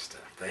hate this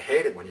stuff. They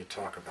hate it when you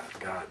talk about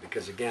God,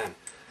 because again,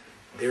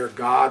 they're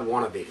God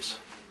wannabes.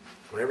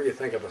 Whenever you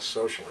think of a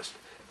socialist,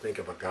 think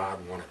of a God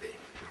wannabe.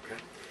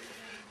 Okay?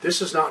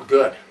 This is not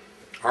good.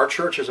 Our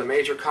church is a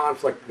major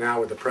conflict now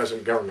with the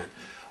present government.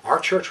 Our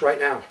church right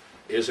now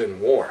is in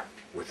war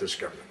with this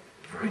government.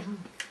 All right?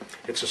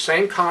 It's the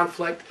same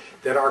conflict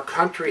that our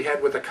country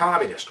had with the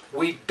communists.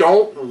 We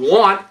don't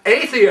want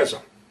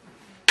atheism.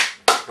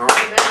 All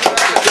right?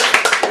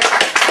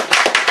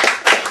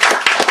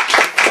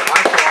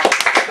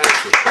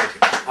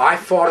 I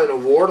fought in a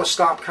war to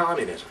stop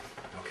communism.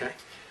 Okay?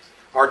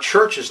 Our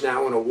church is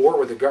now in a war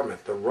with the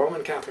government. The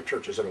Roman Catholic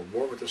Church is in a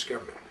war with this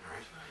government. All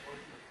right?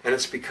 And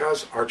it's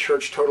because our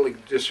church totally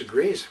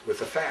disagrees with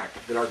the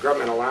fact that our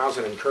government allows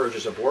and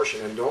encourages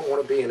abortion and don't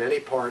want to be in any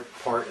part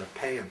of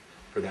paying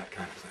for that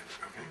kind of thing.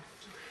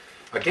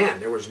 Okay? Again,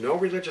 there was no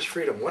religious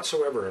freedom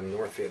whatsoever in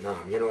North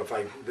Vietnam. You know,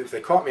 if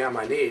they caught me on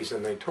my knees,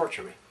 then they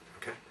torture me.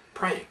 Okay?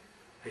 Praying.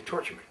 They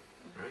torture me.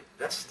 Right?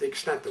 That's the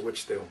extent to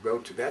which they'll go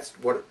to. That's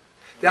what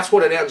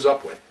it ends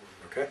up with.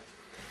 Okay?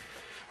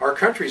 Our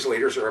country's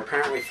leaders are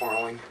apparently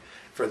falling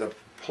for the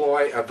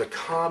ploy of the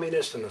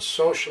communists and the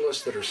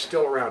socialists that are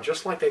still around,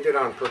 just like they did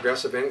on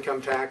progressive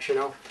income tax, you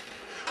know.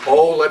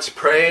 Oh, let's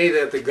pray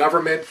that the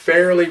government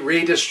fairly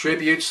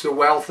redistributes the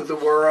wealth of the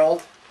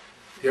world.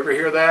 You ever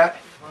hear that?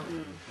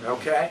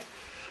 Okay?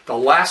 The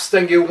last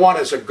thing you want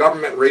is a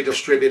government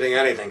redistributing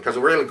anything, because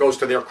it really goes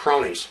to their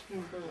cronies.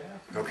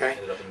 Okay?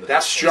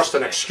 That's just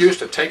an excuse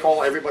to take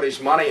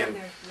everybody's money and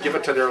give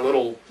it to their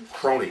little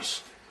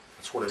cronies.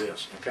 That's what it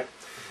is. Okay?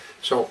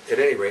 So, at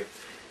any rate,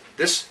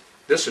 this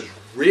has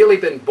really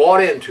been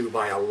bought into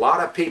by a lot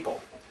of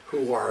people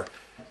who are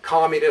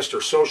communist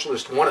or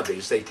socialist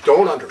wannabes. They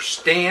don't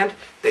understand.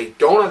 They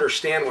don't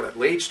understand what it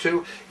leads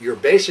to. You're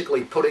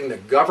basically putting the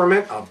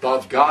government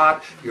above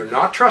God. You're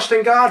not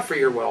trusting God for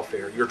your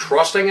welfare. You're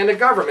trusting in the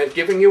government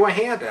giving you a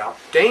handout.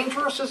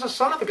 Dangerous as a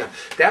son of a gun.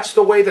 That's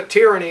the way the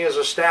tyranny is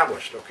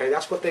established. Okay,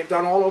 that's what they've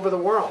done all over the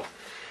world.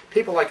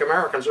 People like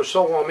Americans are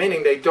so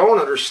well-meaning they don't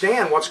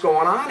understand what's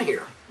going on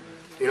here.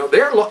 You know,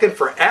 they're looking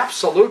for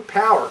absolute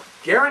power,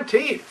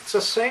 guaranteed. It's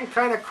the same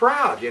kind of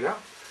crowd, you know.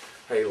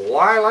 They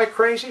lie like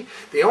crazy.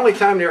 The only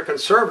time they're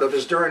conservative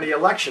is during the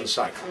election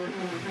cycle.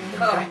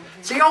 Okay?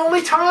 It's the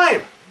only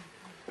time.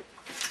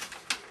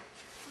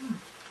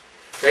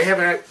 They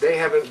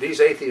haven't, these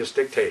atheist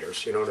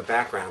dictators, in the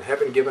background,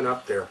 haven't given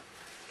up their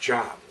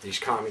job, these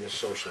communist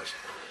socialists.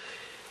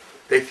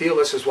 They feel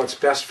this is what's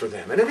best for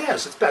them. And it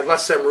is. It's best. It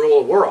lets them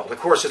rule the world. Of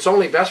course, it's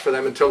only best for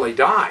them until they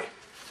die.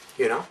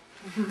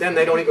 Then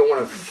they don't even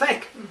want to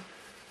think.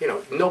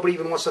 Nobody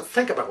even wants to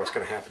think about what's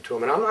going to happen to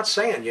them. And I'm not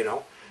saying,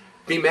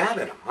 be mad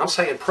at them. I'm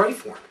saying pray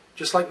for them.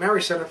 Just like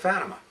Mary said at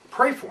Fatima.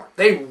 Pray for them.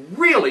 They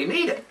really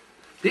need it.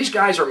 These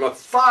guys are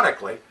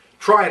methodically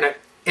trying to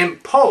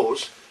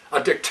impose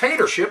a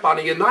dictatorship on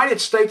the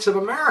United States of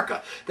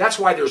America. That's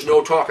why there's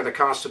no talk of the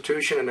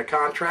Constitution and the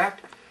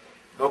contract.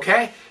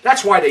 Okay?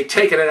 That's why they've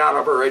taken it out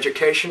of our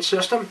education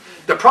system.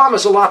 The problem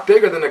is a lot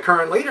bigger than the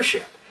current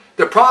leadership.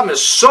 The problem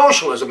is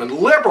socialism and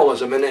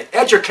liberalism in the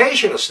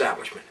education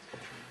establishment.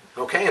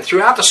 Okay? And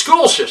throughout the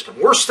school system.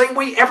 Worst thing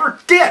we ever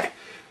did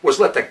was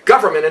let the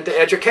government into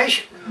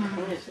education.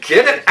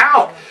 Get it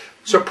out.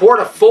 Support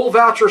a full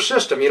voucher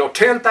system.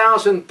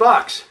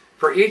 $10,000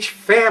 for each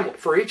family,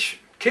 for each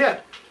kid.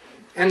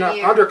 And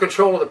under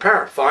control of the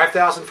parent.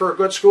 $5,000 for a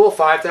good school,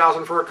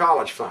 $5,000 for a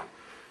college fund.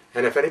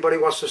 And if anybody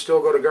wants to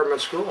still go to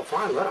government school,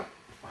 fine, let them.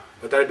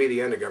 But that'd be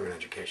the end of government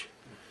education.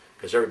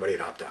 Because everybody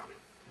would opt out.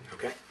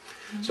 Okay?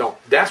 So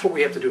that's what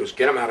we have to do, is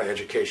get them out of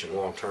education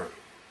long term.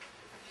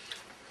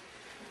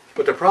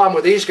 But the problem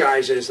with these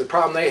guys is, the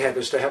problem they have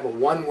is to have a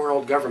one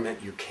world government,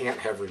 you can't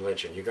have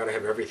religion. You've got to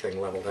have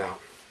everything leveled out.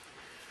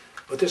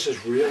 But this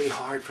is really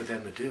hard for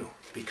them to do.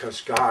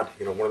 Because God,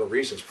 one of the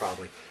reasons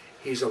probably,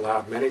 He's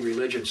allowed many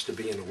religions to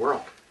be in the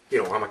world.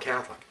 I'm a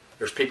Catholic.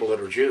 There's people that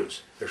are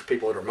Jews. There's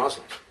people that are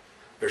Muslims.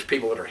 There's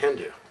people that are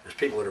Hindu. There's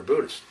people that are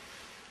Buddhist.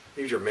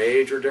 These are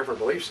major different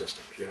belief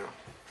systems,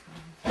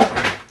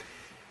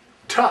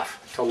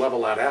 Tough to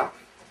level that out.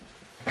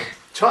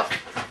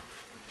 Tough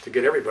to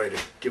get everybody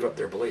to give up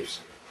their beliefs.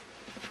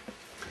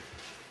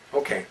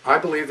 Okay, I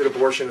believe that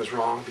abortion is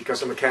wrong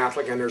because I'm a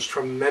Catholic, and there's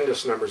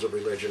tremendous numbers of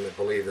religion that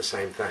believe the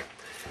same thing.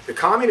 The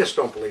communists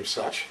don't believe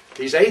such.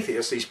 These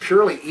atheists, these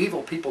purely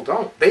evil people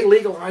don't. They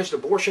legalized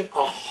abortion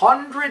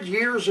 100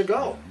 years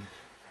ago.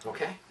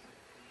 Okay?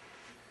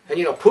 And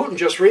Putin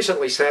just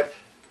recently said,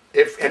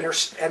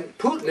 and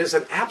Putin is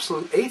an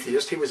absolute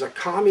atheist. He was a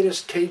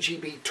communist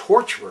KGB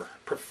torturer,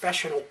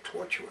 professional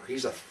torturer.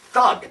 He's a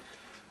thug,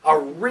 a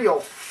real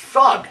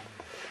thug.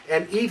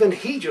 And even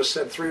he just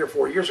said 3 or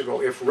 4 years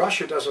ago, if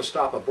Russia doesn't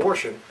stop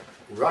abortion,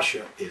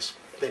 Russia is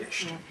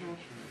finished.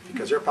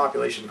 Because their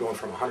population is going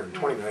from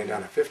 120 million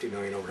down to 50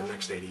 million over the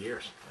next 80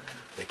 years.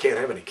 They can't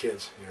have any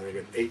kids. They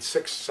get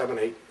 6, 7,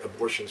 8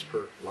 abortions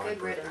per live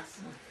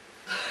birth.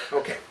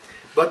 Okay.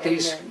 But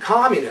these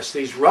communists,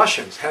 these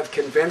Russians, have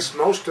convinced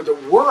most of the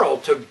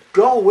world to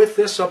go with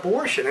this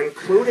abortion,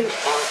 including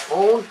our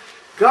own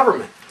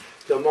government.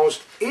 The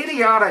most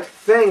idiotic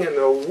thing in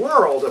the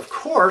world, of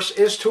course,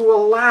 is to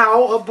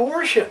allow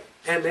abortion.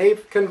 And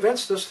they've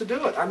convinced us to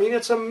do it. I mean,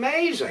 it's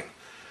amazing.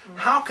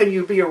 How can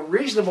you be a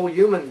reasonable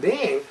human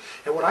being?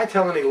 And what I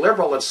tell any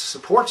liberal that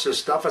supports this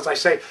stuff is I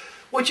say,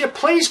 would you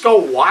please go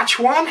watch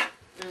one?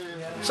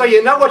 So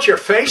you know what you're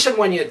facing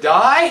when you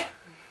die?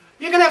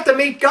 You're going to have to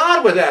meet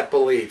God with that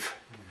belief.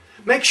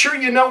 Make sure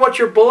you know what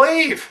you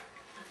believe.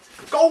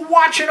 Go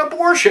watch an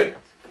abortion.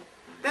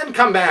 Then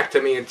come back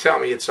to me and tell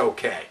me it's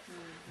okay.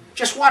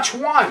 Just watch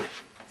one.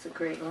 That's a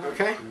great one.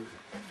 Okay?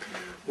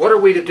 What are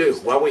we to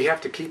do? Well, we have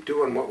to keep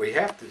doing what we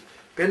have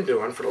been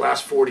doing for the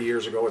last 40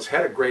 years ago. It's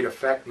had a great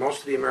effect.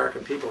 Most of the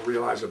American people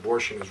realize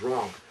abortion is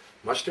wrong.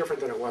 Much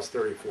different than it was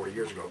 30, 40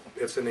 years ago.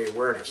 It's in the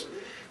awareness.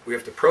 We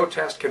have to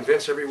protest,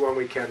 convince everyone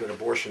we can that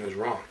abortion is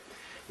wrong.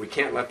 We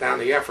can't let down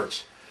the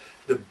efforts.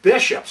 The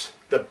bishops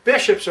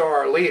are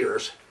our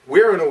leaders.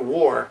 We're in a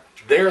war.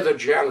 They're the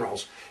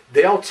generals.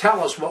 They'll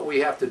tell us what we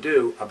have to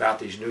do about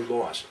these new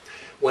laws.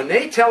 When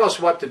they tell us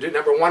what to do,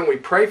 number one, we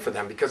pray for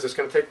them because it's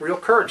going to take real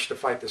courage to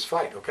fight this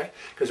fight, okay?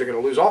 Because they're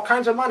going to lose all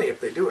kinds of money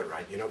if they do it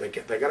right.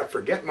 They got to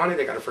forget money.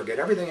 They got to forget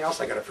everything else.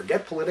 They got to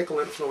forget political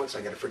influence.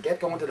 They got to forget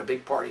going to the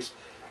big parties,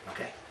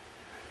 okay?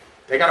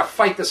 They got to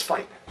fight this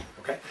fight,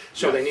 okay?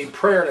 So they need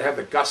prayer to have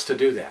the guts to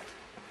do that,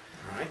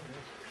 all right?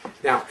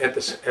 Now, at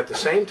the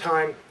same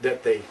time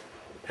that they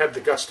have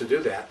the guts to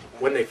do that,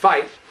 when they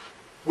fight,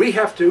 we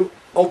have to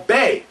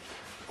obey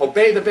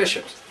the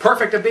bishops.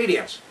 Perfect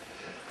obedience.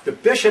 The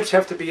bishops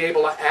have to be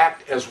able to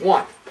act as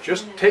one.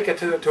 Just take it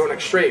to an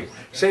extreme.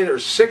 Say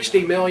there's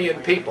 60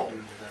 million people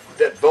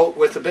that vote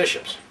with the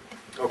bishops.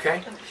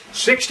 Okay?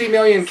 60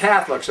 million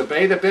Catholics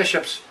obey the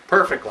bishops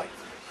perfectly.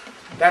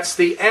 That's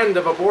the end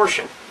of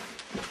abortion.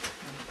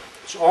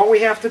 That's all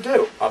we have to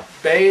do.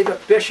 Obey the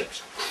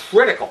bishops.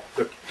 Critical.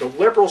 The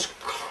liberals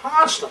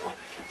constantly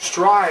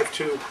strive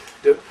to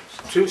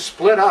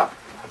split up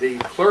the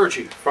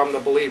clergy from the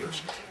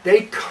believers.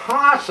 They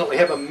constantly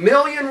have a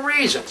million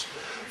reasons.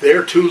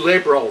 They're too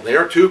liberal.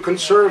 They're too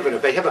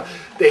conservative. They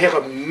have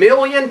a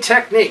million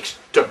techniques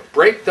to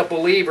break the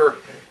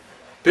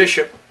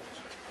believer-bishop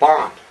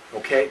bond.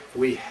 Okay?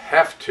 We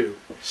have to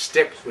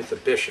stick with the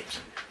bishops.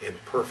 in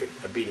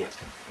perfect obedience.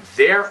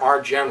 They're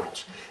our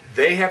generals.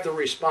 They have the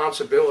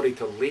responsibility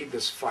to lead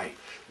this fight.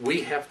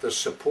 We have to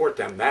support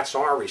them. That's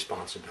our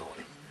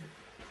responsibility.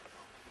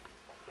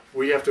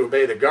 We have to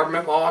obey the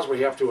government laws.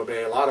 We have to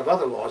obey a lot of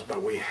other laws,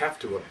 but we have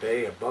to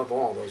obey, above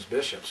all, those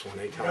bishops when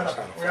they tell us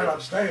how to We gotta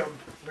fight. obey them.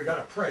 We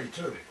gotta pray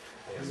too.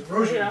 And the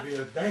rosary would be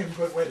a damn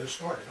good way to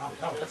start it. I'm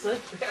telling you.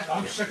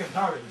 I'm sick and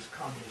tired of this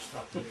communist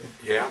stuff.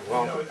 Yeah,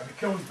 well, You know,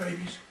 killing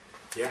babies.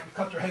 yeah.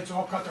 Cut their heads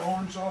off, cut their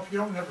arms off. You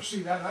don't never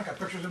see that. And I got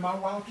pictures in my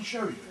wallet to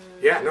show you.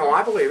 Yeah, no,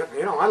 I believe it.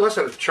 You know, I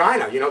listen to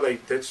China. You know, I don't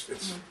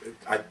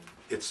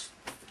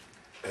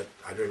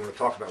even want to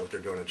talk about what they're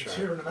doing in It's China.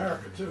 here in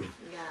America too.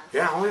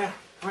 Yeah, oh yeah,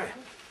 oh yeah.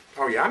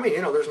 Oh yeah, I mean,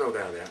 you know, there's no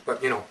doubt of that.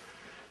 But, you know,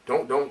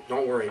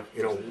 don't worry.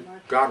 You know,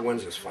 God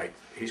wins this fight.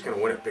 He's going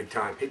to win it big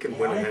time. He can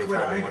win I it ain't any quit.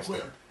 I time he ain't a wants to.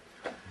 quitter.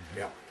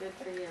 Yeah. Good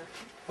for you.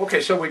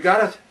 Okay, so we've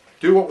got to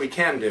do what we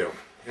can do.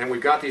 And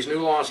we've got these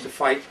new laws to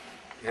fight,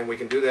 and we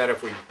can do that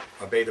if we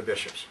obey the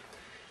bishops.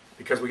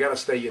 Because we got to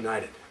stay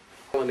united.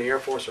 In the Air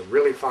Force, a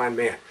really fine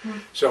man.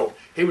 So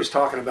he was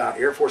talking about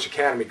Air Force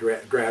Academy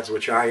grads,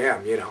 which I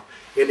am, you know,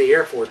 in the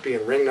Air Force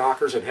being ring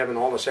knockers and having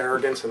all this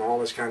arrogance and all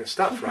this kind of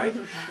stuff, right?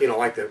 You know,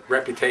 like the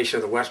reputation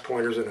of the West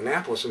Pointers in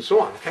Annapolis and so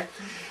on, okay?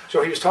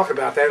 So he was talking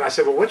about that, and I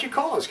said, well, what'd you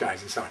call those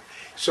guys and so on?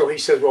 So he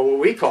said, well, what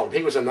we called him,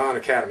 he was a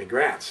non-academy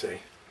grad, see,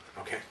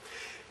 okay?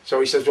 So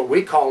he says, what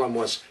we call him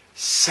was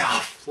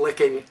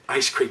self-licking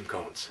ice cream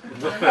cones.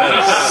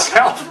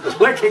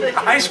 Self-licking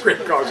ice cream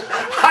cones.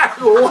 I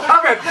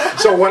love it.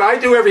 So what I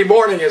do every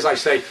morning is I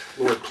say,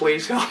 Lord,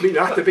 please help me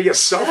not to be a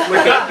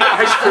self-licking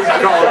ice cream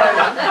cone.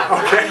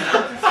 Okay?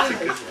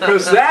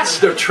 Because that's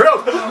the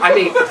truth. I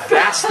mean,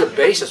 that's the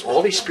basis.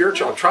 All these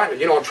spiritual, I'm trying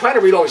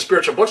to read all these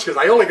spiritual books because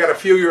I only got a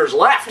few years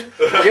left.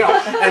 You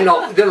know, and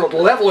the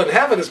level in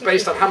heaven is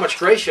based on how much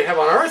grace you have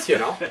on earth, you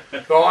know.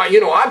 So,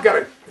 I've got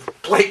to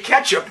play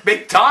catch up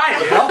big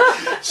time, you know.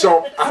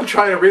 So I'm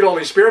trying to read all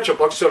these spiritual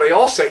books, so they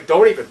all say,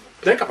 don't even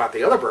think about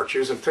the other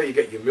virtues until you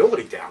get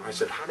humility down. I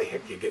said, how the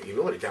heck do you get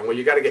humility down? Well,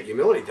 you got to get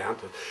humility down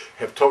to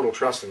have total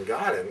trust in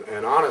God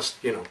and honest,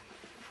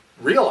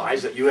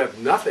 realize that you have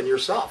nothing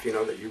yourself,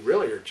 that you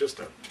really are just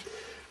a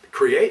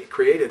created,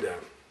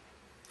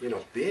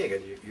 being,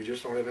 and you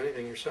just don't have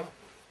anything yourself.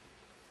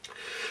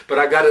 But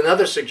I got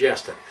another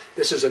suggestion.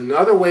 This is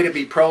another way to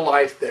be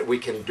pro-life that we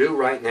can do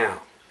right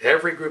now.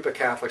 Every group of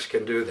Catholics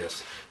can do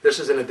this. This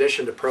is in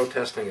addition to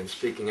protesting and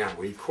speaking out.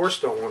 We, of course,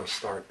 don't want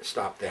to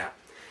stop that.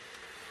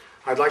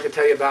 I'd like to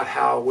tell you about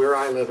how, where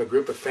I live, a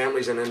group of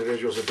families and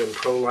individuals have been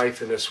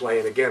pro-life in this way.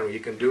 And again, you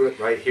can do it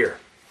right here.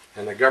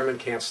 And the government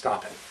can't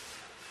stop it.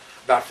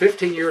 About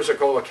 15 years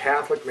ago, a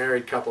Catholic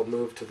married couple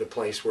moved to the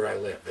place where I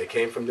live. They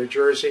came from New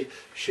Jersey.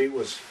 She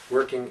was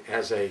working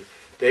as a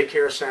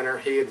daycare center.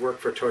 He had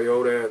worked for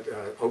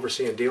Toyota,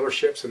 overseeing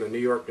dealerships in the New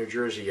York, New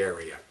Jersey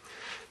area.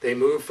 They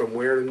moved from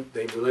where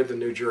they lived in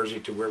New Jersey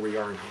to where we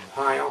are in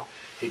Ohio.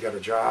 He got a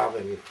job,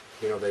 and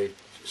they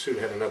soon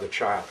had another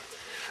child.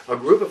 A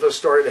group of us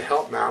started to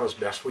help them out as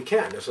best we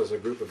can. This is a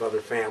group of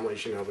other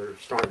families. They're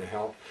starting to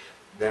help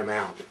them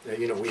out.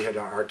 We had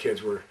our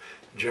kids were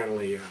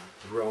generally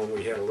grown.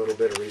 We had a little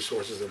bit of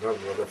resources that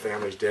other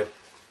families did.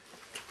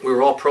 We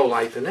were all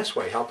pro-life in this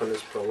way, helping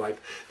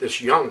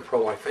this young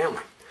pro-life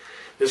family.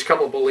 This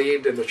couple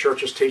believed in the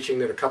church's teaching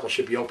that a couple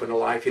should be open to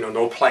life.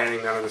 No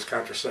planning, none of this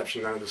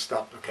contraception, none of this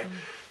stuff. Okay,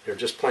 they're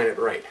just playing it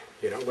right.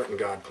 Letting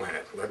God plan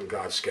it, letting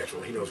God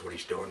schedule. He knows what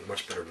He's doing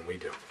much better than we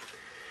do.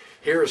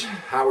 Here's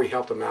how we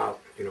helped them out.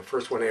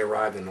 First when they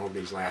arrived, and over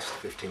these last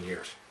 15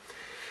 years.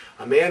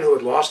 A man who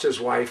had lost his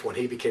wife when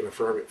he became a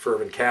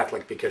fervent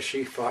Catholic because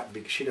she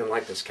didn't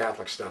like this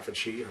Catholic stuff, and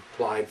she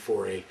applied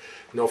for a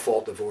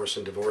no-fault divorce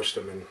and divorced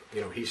him.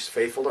 And he's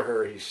faithful to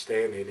her. He's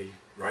staying, and he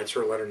writes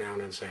her a letter now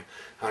and then saying,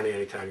 "Honey,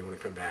 anytime you want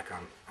to come back,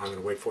 I'm going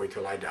to wait for you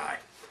till I die."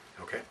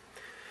 Okay.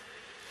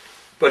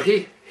 But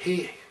he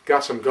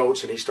got some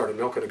goats, and he started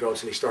milking the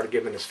goats, and he started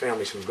giving his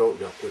family some goat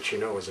milk, which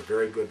is a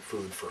very good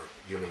food for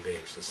human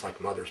beings. It's like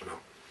mother's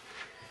milk.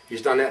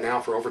 He's done that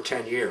now for over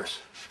 10 years.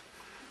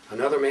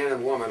 Another man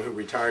and woman who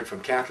retired from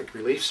Catholic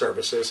Relief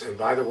Services, and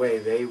by the way,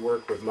 they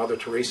worked with Mother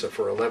Teresa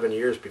for 11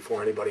 years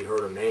before anybody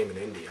heard her name in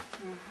India.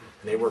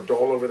 And they worked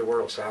all over the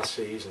world, South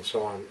Seas and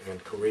so on,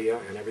 and Korea,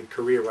 and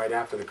Korea right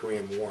after the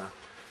Korean War.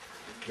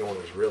 It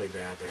was really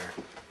bad there.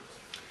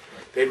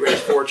 They'd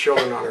raised 4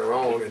 children on their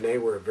own, and they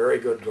were very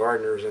good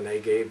gardeners, and they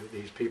gave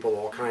these people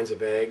all kinds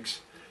of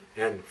eggs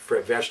and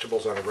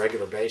vegetables on a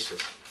regular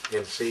basis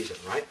in season,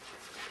 right?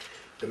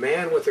 The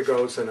man with the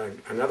goats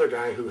and another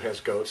guy who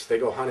has goats, they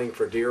go hunting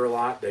for deer a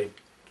lot. They'd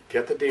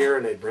get the deer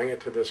and they'd bring it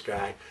to this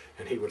guy,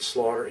 and he would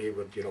slaughter, he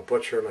would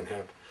butcher them and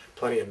have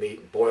plenty of meat,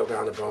 and boil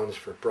down the bones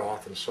for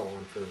broth and so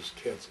on for his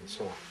kids and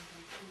so on.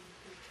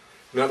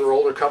 Another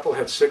older couple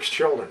had 6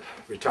 children,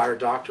 retired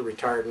doctor,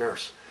 retired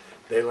nurse.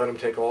 They let him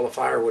take all the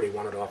firewood he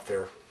wanted off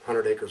their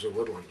 100 acres of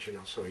woodlands,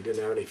 so he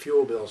didn't have any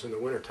fuel bills in the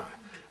wintertime.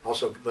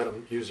 Also let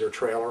him use their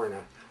trailer and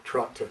a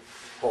truck to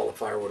haul the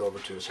firewood over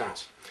to his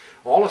house.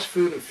 All his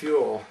food and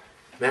fuel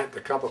meant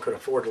the couple could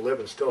afford to live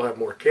and still have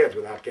more kids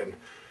without getting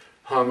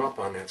hung up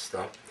on that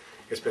stuff.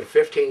 It's been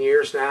 15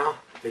 years now.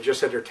 They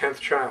just had their 10th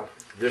child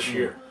this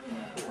year.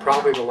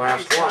 Probably the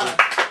last one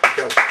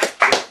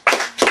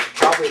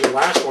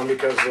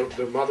because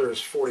the mother is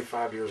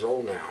 45 years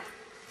old now.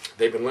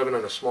 They've been living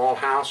in a small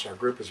house. Our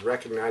group has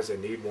recognized they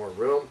need more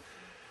room.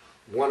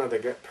 One of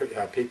the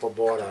people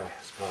bought a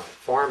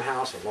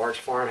farmhouse, a large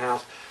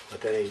farmhouse,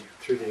 but they,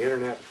 through the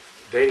internet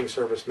dating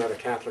service, met a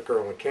Catholic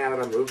girl in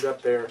Canada, moved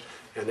up there,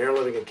 and they're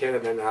living in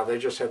Canada now. They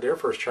just had their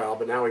first child,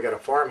 but now we got a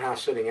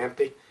farmhouse sitting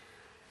empty.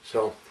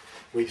 So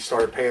we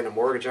started paying a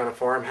mortgage on a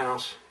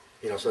farmhouse,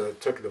 so that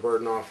took the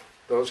burden off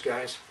those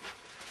guys.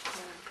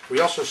 We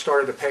also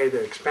started to pay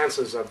the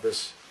expenses of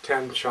this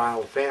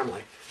 10-child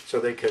family so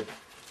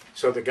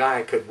the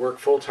guy could work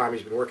full-time.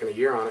 He's been working a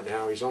year on it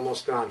now. He's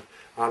almost done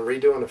on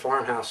redoing the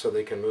farmhouse so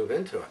they can move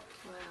into it.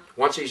 Wow.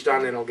 Once he's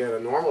done, then he'll get a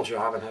normal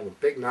job and have a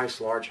big, nice,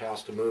 large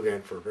house to move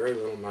in for very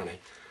little money.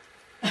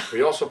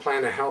 We also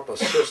plan to help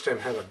assist him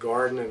have a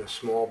garden and a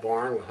small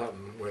barn.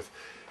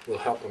 We'll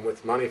help him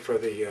with money for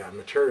the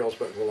materials,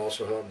 but we'll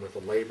also help him with the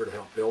labor to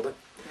help build it.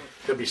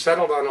 He'll be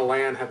settled on the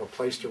land, have a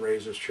place to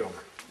raise his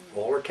children.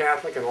 All are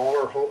Catholic and all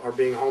are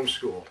being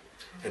homeschooled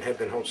and have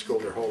been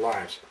homeschooled their whole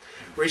lives.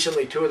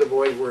 Recently, 2 of the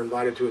boys were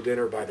invited to a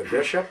dinner by the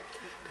bishop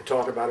to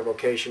talk about a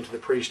vocation to the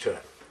priesthood.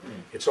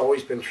 It's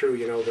always been true,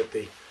 that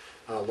the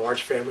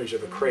large families are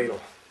the cradle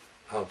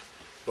of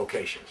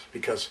vocations,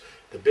 because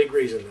the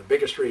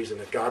biggest reason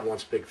that God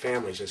wants big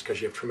families is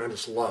because you have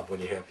tremendous love when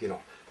you have,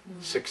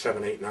 6,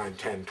 7, 8, 9,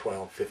 10,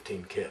 12,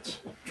 15 kids.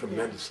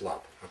 Tremendous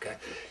love, okay?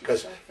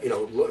 Because,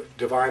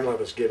 divine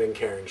love is giving,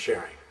 caring,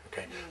 sharing,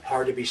 okay?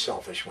 Hard to be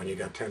selfish when you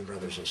got 10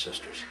 brothers and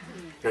sisters.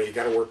 You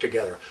got to work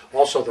together.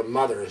 Also, the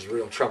mother has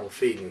real trouble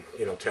feeding,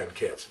 10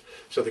 kids.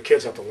 So the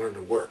kids have to learn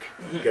to work.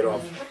 Get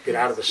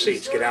out of the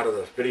seats, get out of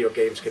the video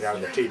games, get out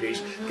of the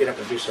TVs, get up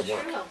and do some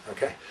work,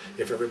 okay?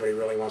 If everybody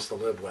really wants to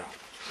live well.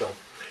 So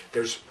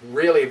there's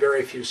really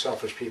very few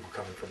selfish people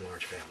coming from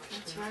large families.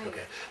 That's right.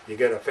 Okay, you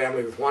get a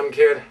family with 1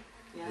 kid,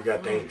 you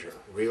got danger,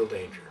 real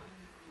danger.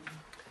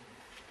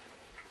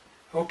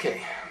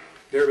 Okay,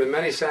 there have been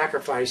many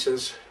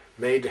sacrifices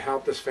made to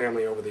help this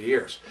family over the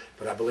years,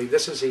 but I believe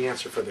this is the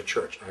answer for the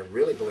church. I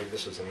really believe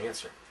this is an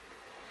answer.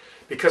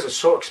 Because it's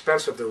so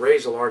expensive to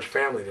raise a large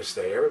family this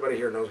day. Everybody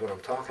here knows what I'm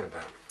talking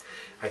about.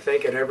 I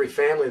think in every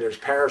family there's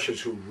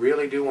parishes who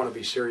really do want to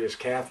be serious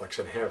Catholics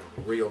and have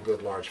real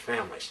good large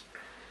families.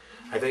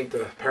 I think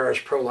the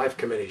parish pro-life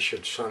committee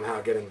should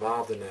somehow get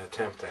involved in the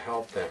attempt to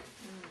help them.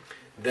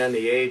 Then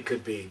the aid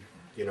could be,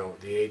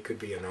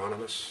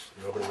 anonymous.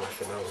 Nobody would have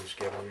to know who's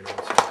giving,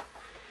 So.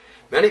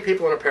 Many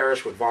people in a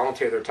parish would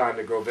volunteer their time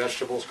to grow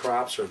vegetables,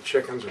 crops, or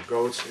chickens or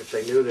goats if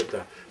they knew that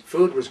the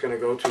food was going to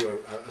go to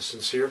a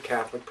sincere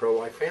Catholic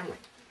pro-life family.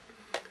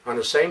 On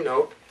the same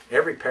note,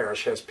 every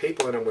parish has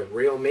people in them with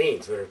real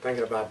means that are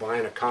thinking about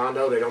buying a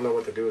condo. They don't know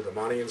what to do with the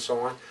money and so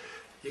on.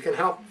 You can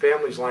help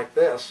families like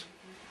this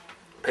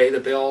pay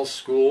the bills,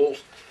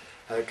 schools.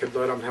 Could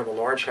let them have a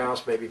large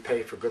house, maybe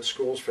pay for good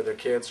schools for their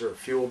kids or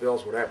fuel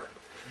bills, whatever.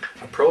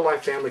 A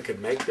pro-life family could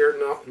make their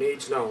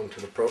needs known to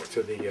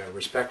the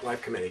Respect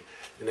Life Committee,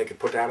 and they could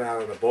put that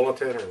out in a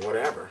bulletin or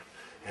whatever,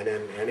 and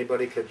then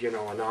anybody could,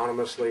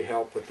 anonymously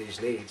help with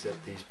these needs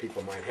that these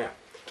people might have.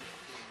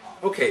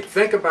 Okay,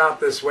 think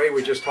about this way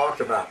we just talked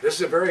about. This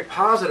is a very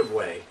positive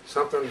way,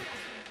 something,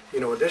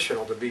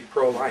 additional to be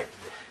pro-life.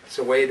 It's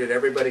a way that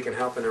everybody can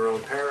help in their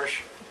own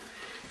parish.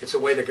 It's a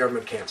way the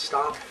government can't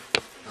stop.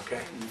 Okay,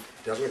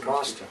 it doesn't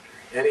cost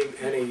any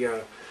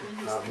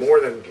more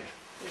than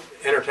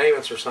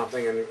entertainments or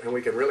something, and we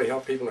can really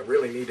help people that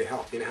really need to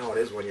help. You know how it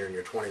is when you're in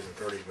your 20s and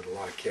 30s with a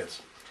lot of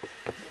kids.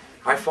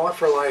 I fought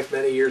for life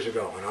many years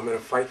ago, and I'm going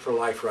to fight for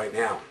life right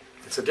now.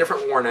 It's a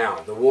different war now.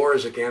 The war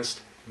is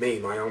against me,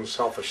 my own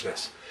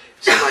selfishness.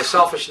 See, my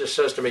selfishness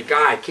says to me,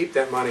 Guy, keep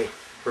that money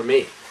for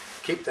me.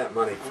 Keep that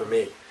money for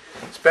me.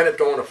 Spend it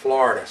going to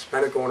Florida.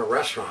 Spend it going to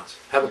restaurants.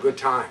 Have a good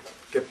time.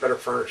 Get better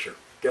furniture.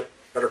 Get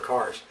better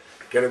cars.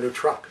 Get a new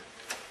truck.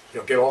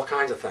 Get all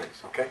kinds of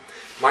things, okay?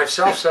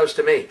 Myself says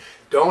to me,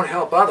 don't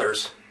help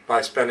others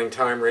by spending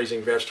time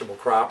raising vegetable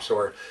crops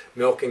or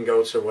milking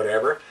goats or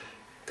whatever.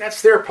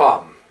 That's their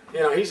problem.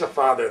 He's a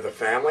father of the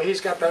family. He's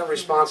got that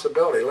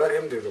responsibility. Let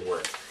him do the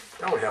work.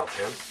 Don't help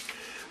him.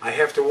 I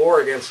have to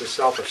war against his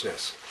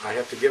selfishness. I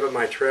have to give him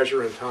my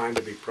treasure and time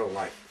to be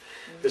pro-life.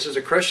 This is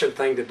a Christian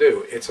thing to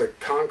do. It's a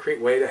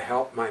concrete way to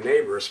help my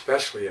neighbor,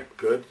 especially a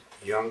good,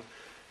 young,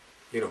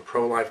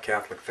 pro-life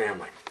Catholic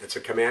family. It's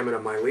a commandment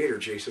of my leader,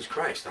 Jesus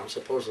Christ. I'm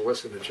supposed to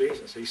listen to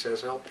Jesus. He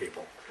says help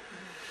people.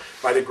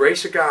 By the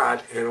grace of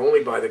God, and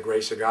only by the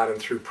grace of God, and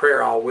through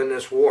prayer, I'll win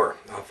this war.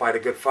 I'll fight a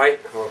good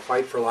fight. I'll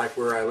fight for life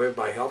where I live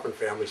by helping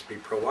families be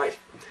pro-life.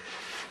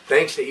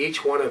 Thanks to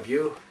each one of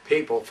you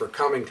people for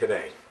coming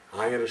today.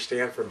 I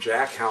understand from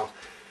Jack how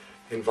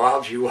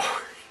involved you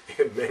are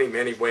in many,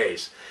 many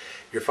ways.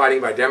 You're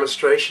fighting by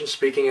demonstration,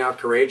 speaking out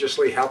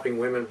courageously, helping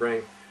women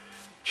bring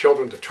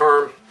children to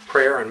term,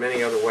 prayer, and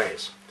many other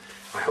ways.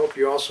 I hope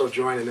you also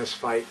join in this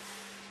fight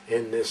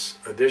in this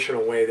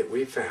additional way that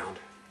we found,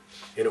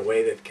 in a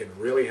way that can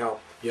really help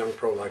young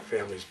pro-life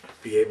families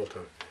be able to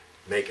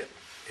make it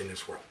in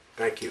this world.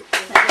 Thank you.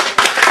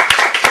 Thank you.